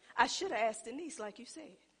 I should have asked Denise like you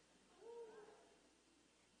said.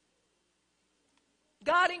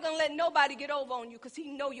 God ain't going to let nobody get over on you because he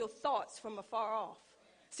know your thoughts from afar off.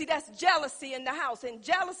 See, that's jealousy in the house. And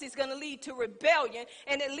jealousy is going to lead to rebellion,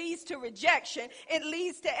 and it leads to rejection. It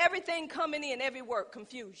leads to everything coming in, every work,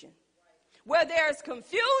 confusion. Where there is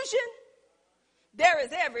confusion, there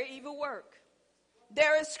is every evil work.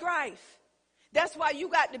 There is strife. That's why you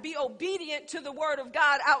got to be obedient to the Word of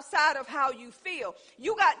God outside of how you feel.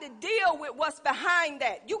 You got to deal with what's behind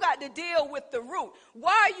that. You got to deal with the root.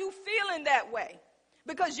 Why are you feeling that way?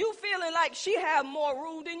 Because you feeling like she have more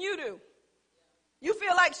room than you do. You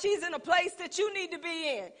feel like she's in a place that you need to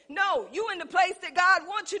be in. No, you in the place that God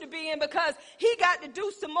wants you to be in because he got to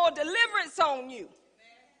do some more deliverance on you.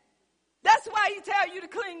 That's why he tell you to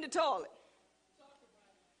clean the toilet.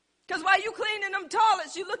 Because while you cleaning them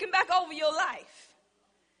toilets, you're looking back over your life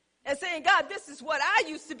and saying, God, this is what I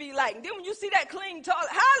used to be like. And then when you see that clean toilet,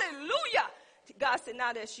 hallelujah, God said,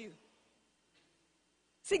 now that's you.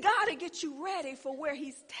 See, God will get you ready for where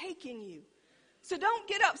he's taking you. So don't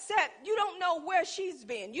get upset. You don't know where she's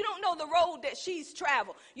been. You don't know the road that she's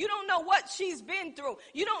traveled. You don't know what she's been through.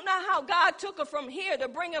 You don't know how God took her from here to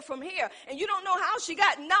bring her from here. And you don't know how she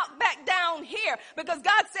got knocked back down here. Because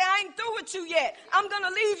God said, I ain't through with you yet. I'm going to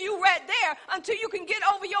leave you right there until you can get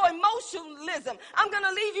over your emotionalism. I'm going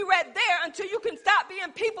to leave you right there until you can stop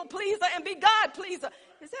being people pleaser and be God pleaser.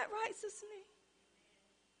 Is that right, Sister Nee?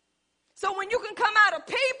 So when you can come out of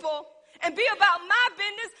people and be about my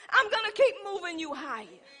business, I'm going to keep moving you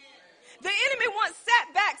higher. The enemy wants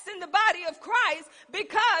setbacks in the body of Christ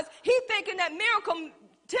because he's thinking that Miracle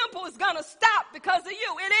Temple is going to stop because of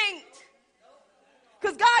you. It ain't.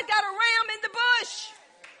 Because God got a ram in the bush.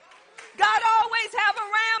 God always have a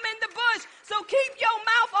ram in the bush. So keep your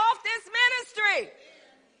mouth off this ministry.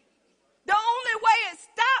 The only way it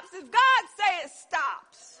stops is God say it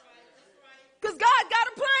stops. Because God got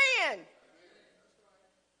a plan.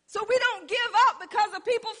 So we don't give up because of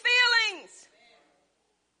people's feelings.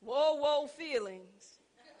 Whoa, feelings.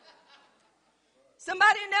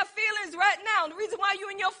 Somebody in their feelings right now. The reason why you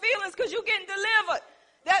in your feelings because you're getting delivered.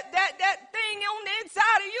 That thing on the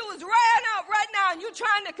inside of you is ran up right now and you're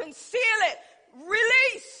trying to conceal it.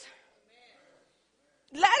 Release.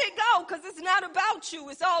 Let it go because it's not about you.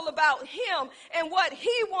 It's all about him and what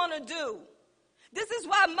he want to do. This is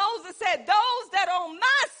why Moses said, those that are on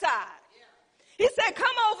my side. He said,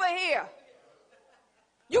 come over here.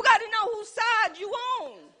 You got to know whose side you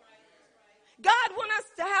on. God wants us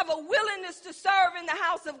to have a willingness to serve in the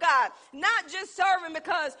house of God. Not just serving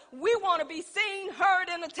because we want to be seen, heard,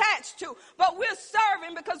 and attached to, but we're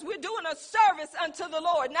serving because we're doing a service unto the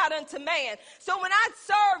Lord, not unto man. So when I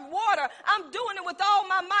serve water, I'm doing it with all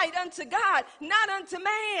my might unto God, not unto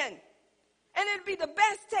man. And it'd be the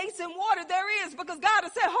best tasting water there is because God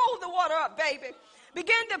has said, hold the water up, baby.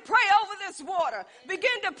 Begin to pray over this water.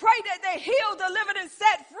 Begin to pray that they're healed, delivered, and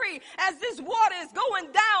set free as this water is going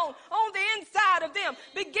down on the inside of them.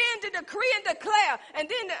 Begin to decree and declare. And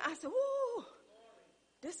then I said, ooh,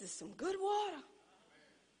 this is some good water.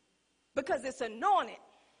 Because it's anointed.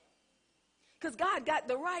 Because God got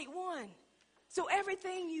the right one. So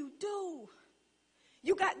everything you do,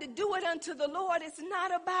 You got to do it unto the Lord. It's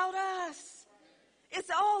not about us. It's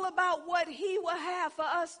all about what he will have for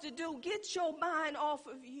us to do. Get your mind off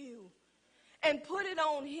of you and put it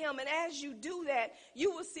on him. And as you do that,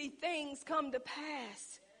 you will see things come to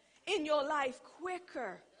pass in your life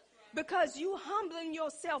quicker, because you humbling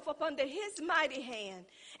yourself up under his mighty hand,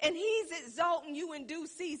 and he's exalting you in due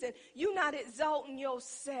season. You're not exalting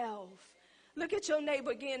yourself. Look at your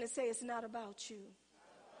neighbor again and say, it's not about you.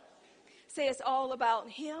 Say, it's all about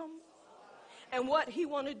him and what he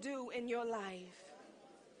want to do in your life.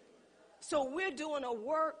 So we're doing a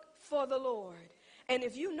work for the Lord. And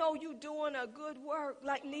if you know you're doing a good work,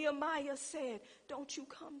 like Nehemiah said, don't you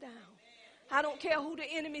come down. I don't care who the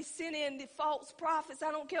enemy sent in, the false prophets.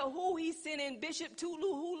 I don't care who he sent in, Bishop Tulu,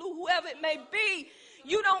 Hulu, whoever it may be.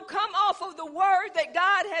 You don't come off of the word that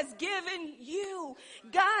God has given you.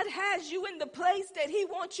 God has you in the place that he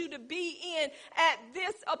wants you to be in at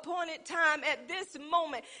this appointed time, at this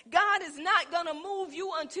moment. God is not going to move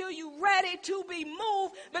you until you're ready to be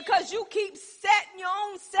moved, because you keep setting your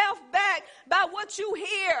own self back by what you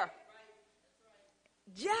hear.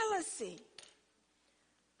 Jealousy.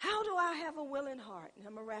 How do I have a willing heart? And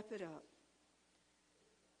I'm going to wrap it up.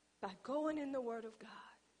 By going in the word of God,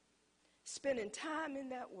 spending time in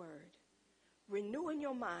that word, renewing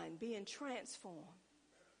your mind, being transformed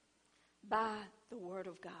by the word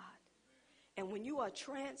of God. And when you are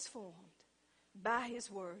transformed by his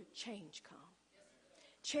word, change comes.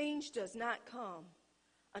 Change does not come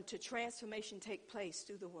until transformation takes place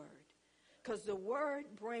through the word. Because the word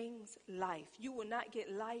brings life. You will not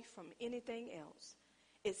get life from anything else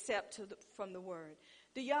except from the word.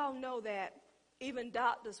 Do y'all know that even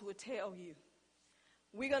doctors would tell you,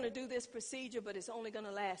 we're going to do this procedure, but it's only going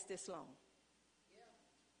to last this long.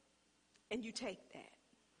 And you take that.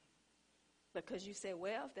 Because you say,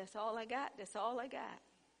 well, if that's all I got, that's all I got.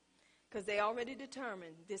 Because they already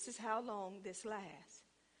determined this is how long this lasts.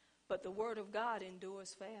 But the word of God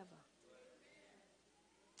endures forever.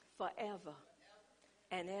 Forever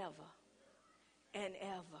and ever and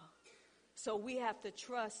ever. So we have to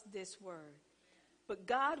trust this word. But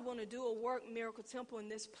God want to do a work miracle temple in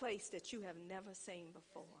this place that you have never seen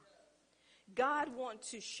before. God wants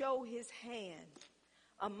to show his hand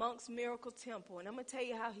amongst Miracle Temple. And I'm going to tell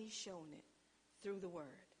you how he's shown it, through the word.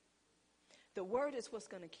 The word is what's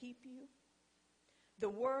going to keep you. The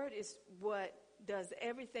word is what does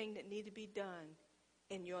everything that needs to be done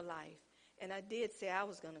in your life. And I did say I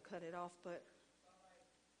was going to cut it off, but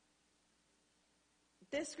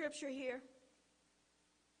this scripture here,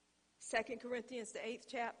 2 Corinthians, the 8th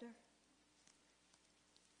chapter.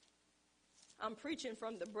 I'm preaching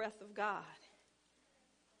from the breath of God.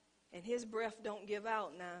 And his breath don't give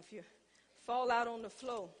out. Now, if you fall out on the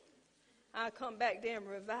floor, I'll come back there and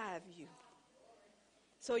revive you.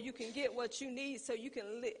 So you can get what you need, so you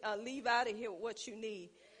can leave out of here with what you need.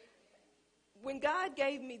 When God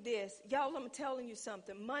gave me this, y'all, I'm telling you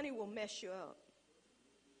something. Money will mess you up.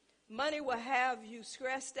 Money will have you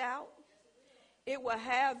stressed out. It will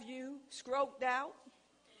have you stroked out.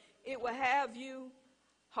 It will have you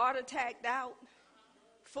heart attacked out,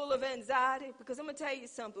 full of anxiety. Because I'm going to tell you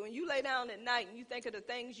something. When you lay down at night and you think of the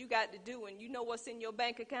things you got to do and you know what's in your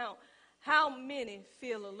bank account, how many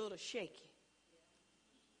feel a little shaky?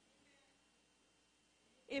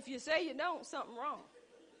 If you say you don't, something wrong.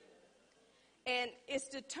 And it's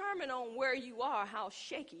determined on where you are, how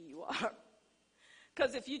shaky you are.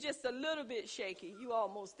 Because if you're just a little bit shaky, you're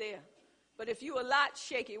almost there. But if you're a lot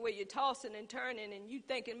shaky, where you're tossing and turning and you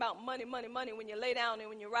thinking about money, money, money, when you lay down and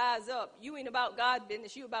when you rise up, you ain't about God's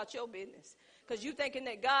business, you about your business. Because you thinking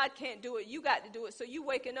that God can't do it, you got to do it. So you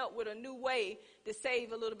waking up with a new way to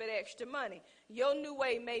save a little bit extra money. Your new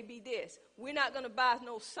way may be this. We're not going to buy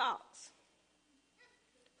no socks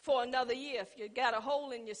for another year. If you got a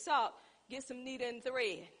hole in your sock, get some needle and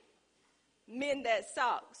thread. Mend that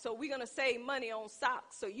sock. So we're going to save money on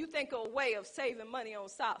socks. So you think of a way of saving money on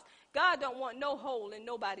socks. God don't want no hole in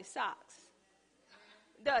nobody's socks,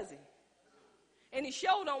 does he? And he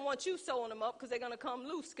sure don't want you sewing them up, because they're going to come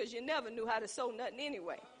loose, because you never knew how to sew nothing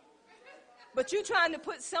anyway. But you're trying to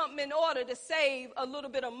put something in order to save a little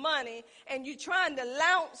bit of money, and you're trying to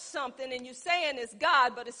launch something, and you're saying it's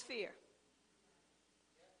God, but it's fear.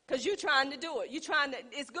 Because you're trying to do it.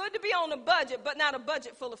 It's good to be on a budget, but not a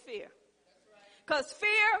budget full of fear. Because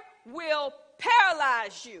fear will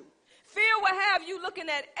paralyze you. Fear will have you looking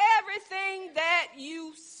at everything that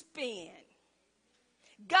you spend.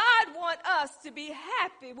 God wants us to be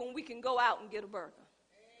happy when we can go out and get a burger.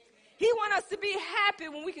 He wants us to be happy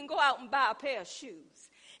when we can go out and buy a pair of shoes.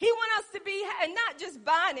 He wants us to be, and not just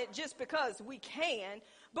buying it just because we can,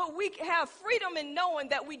 But we have freedom in knowing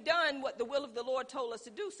that we've done what the will of the Lord told us to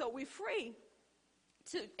do, so we're free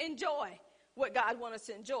to enjoy what God wants us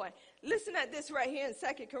to enjoy. Listen at this right here in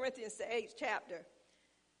 2 Corinthians, the 8th chapter.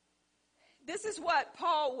 This is what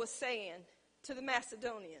Paul was saying to the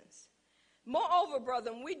Macedonians. Moreover,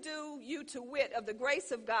 brethren, we do you to wit of the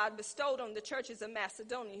grace of God bestowed on the churches of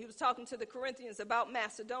Macedonia. He was talking to the Corinthians about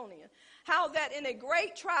Macedonia. How that in a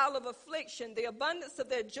great trial of affliction, the abundance of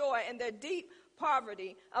their joy and their deep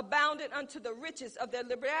poverty abounded unto the riches of their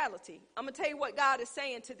liberality. I'm going to tell you what God is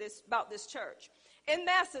saying to this about this church. In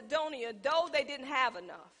Macedonia, though they didn't have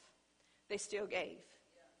enough, they still gave.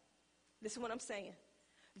 This is what I'm saying.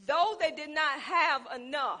 Though they did not have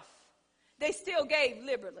enough, they still gave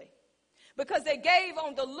liberally. Because they gave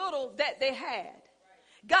on the little that they had.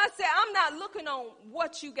 God said, I'm not looking on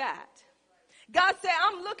what you got. God said,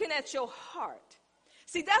 I'm looking at your heart.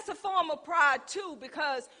 See, that's a form of pride too,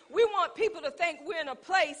 because we want people to think we're in a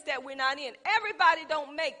place that we're not in. Everybody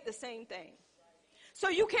don't make the same thing. So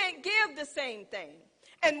you can't give the same thing.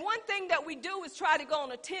 And one thing that we do is try to go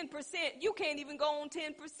on a 10%. You can't even go on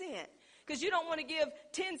 10% because you don't want to give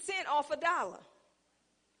 10 cents off $1.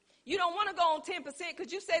 You don't want to go on 10%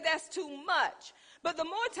 because you say that's too much. But the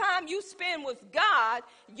more time you spend with God,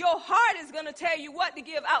 your heart is going to tell you what to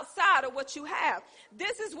give outside of what you have.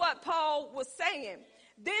 This is what Paul was saying.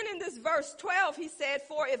 Then in this verse 12, he said,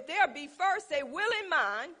 for if there be first a willing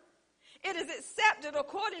mind, it is accepted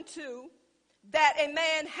according to that a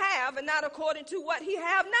man have and not according to what he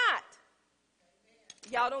have not.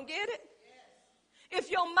 Y'all don't get it?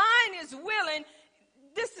 If your mind is willing,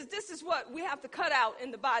 this is what we have to cut out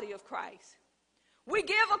in the body of Christ. We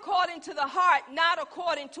give according to the heart, not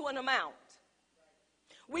according to an amount.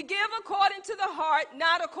 We give according to the heart,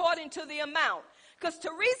 not according to the amount. Because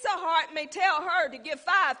Teresa's heart may tell her to give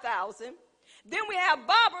 5,000. Then we have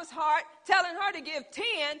Barbara's heart telling her to give 10.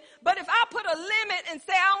 But if I put a limit and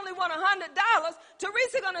say I only want $100,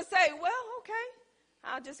 Teresa's going to say, well, okay,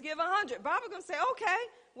 I'll just give 100. Barbara's going to say, okay,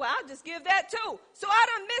 well, I'll just give that too. So I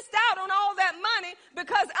done missed out on all that money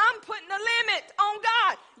because I'm putting a limit on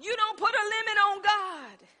God. You don't put a limit on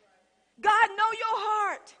God. God know your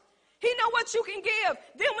heart. He know what you can give.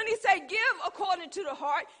 Then when he say give according to the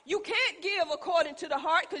heart, you can't give according to the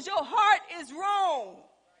heart because your heart is wrong.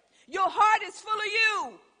 Your heart is full of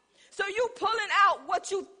you. So you pulling out what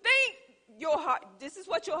you think your heart, this is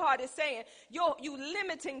what your heart is saying. You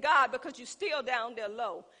limiting God because you're still down there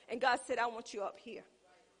low. And God said, I want you up here.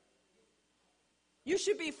 You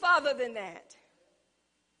should be farther than that.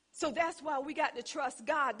 So that's why we got to trust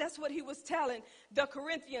God. That's what he was telling the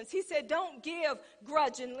Corinthians. He said, don't give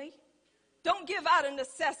grudgingly. Don't give out of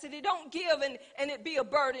necessity. Don't give and it be a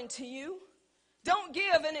burden to you. Don't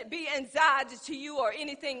give and it be anxiety to you or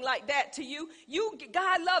anything like that to you.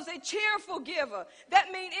 God loves a cheerful giver.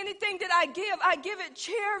 That means anything that I give it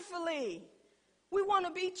cheerfully. We want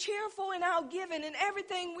to be cheerful in our giving, and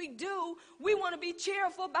everything we do, we want to be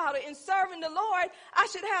cheerful about it. In serving the Lord, I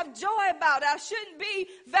should have joy about it. I shouldn't be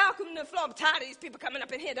vacuuming the floor. I'm tired of these people coming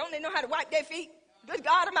up in here. Don't they know how to wipe their feet? Good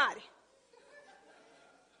God Almighty.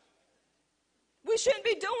 We shouldn't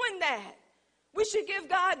be doing that. We should give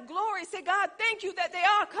God glory. Say, God, thank you that they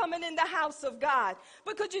are coming in the house of God.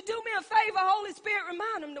 But could you do me a favor, Holy Spirit?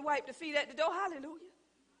 Remind them to wipe the feet at the door. Hallelujah.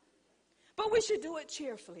 But we should do it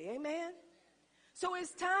cheerfully. Amen. So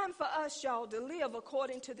it's time for us, y'all, to live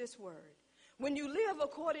according to this word. When you live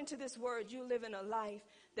according to this word, you live in a life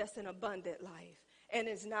that's an abundant life. And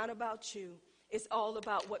it's not about you. It's all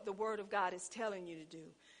about what the word of God is telling you to do.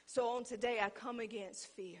 So on today, I come against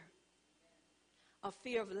fear. A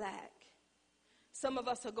fear of lack. Some of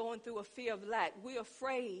us are going through a fear of lack. We're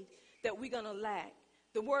afraid that we're going to lack.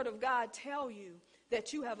 The word of God tells you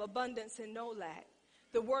that you have abundance and no lack.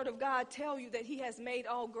 The word of God tells you that he has made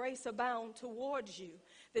all grace abound towards you.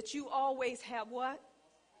 That you always have what?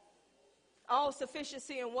 All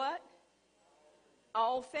sufficiency in what?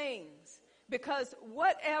 All things. Because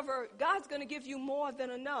whatever, God's going to give you more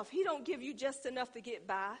than enough. He don't give you just enough to get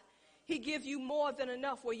by. He gives you more than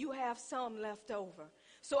enough where you have some left over.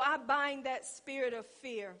 So I bind that spirit of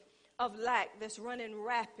fear, of lack that's running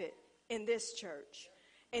rapid in this church.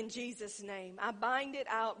 In Jesus' name. I bind it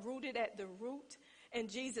out, root it at the root. In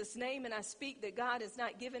Jesus' name, and I speak that God has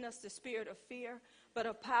not given us the spirit of fear, but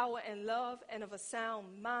of power and love and of a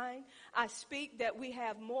sound mind. I speak that we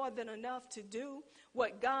have more than enough to do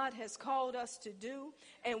what God has called us to do,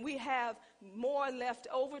 and we have more left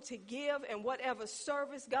over to give, and whatever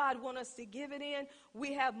service God wants us to give it in,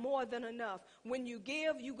 we have more than enough. When you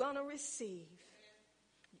give, you're going to receive.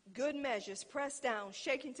 Good measures, pressed down,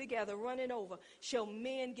 shaking together, running over, shall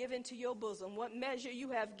men give into your bosom. What measure you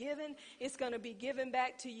have given, it's going to be given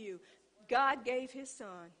back to you. God gave his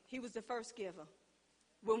son. He was the first giver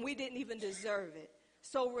when we didn't even deserve it.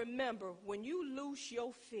 So remember, when you loose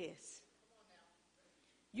your fist,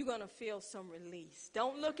 you're going to feel some release.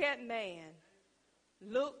 Don't look at man.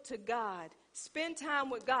 Look to God. Spend time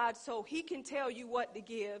with God so he can tell you what to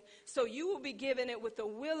give. So you will be giving it with a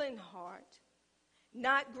willing heart,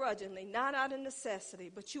 not grudgingly, not out of necessity,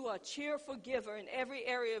 but you are a cheerful giver in every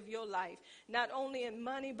area of your life, not only in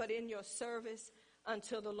money, but in your service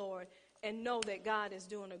unto the Lord. And know that God is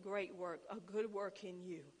doing a great work, a good work in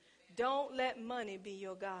you. Don't let money be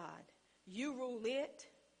your God. You rule it.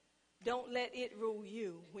 Don't let it rule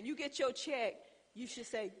you. When you get your check, you should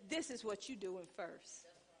say, this is what you're doing first.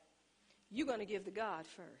 You're going to give to God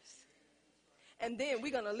first. And then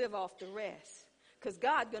we're going to live off the rest. Because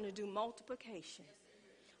God's going to do multiplication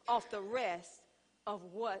off the rest of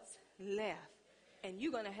what's left. And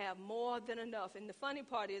you're going to have more than enough. And the funny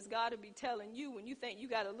part is God will be telling you when you think you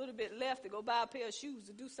got a little bit left to go buy a pair of shoes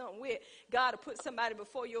to do something with, God will put somebody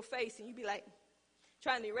before your face and you be like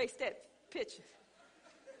trying to erase that picture.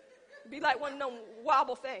 It'd be like one of them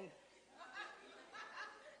wobble things.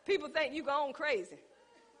 People think you gone crazy.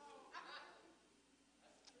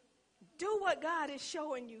 Do what God is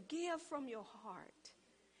showing you. Give from your heart.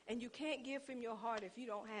 And you can't give from your heart if you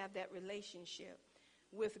don't have that relationship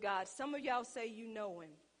with God. Some of y'all say you know him.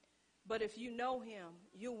 But if you know him,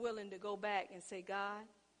 you're willing to go back and say, God,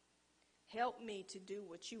 help me to do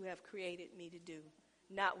what you have created me to do,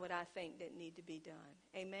 not what I think that need to be done.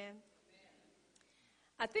 Amen?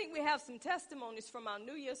 I think we have some testimonies from our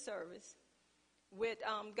New Year service with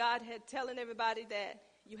God had telling everybody that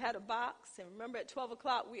you had a box. And remember at 12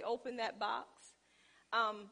 o'clock we opened that box.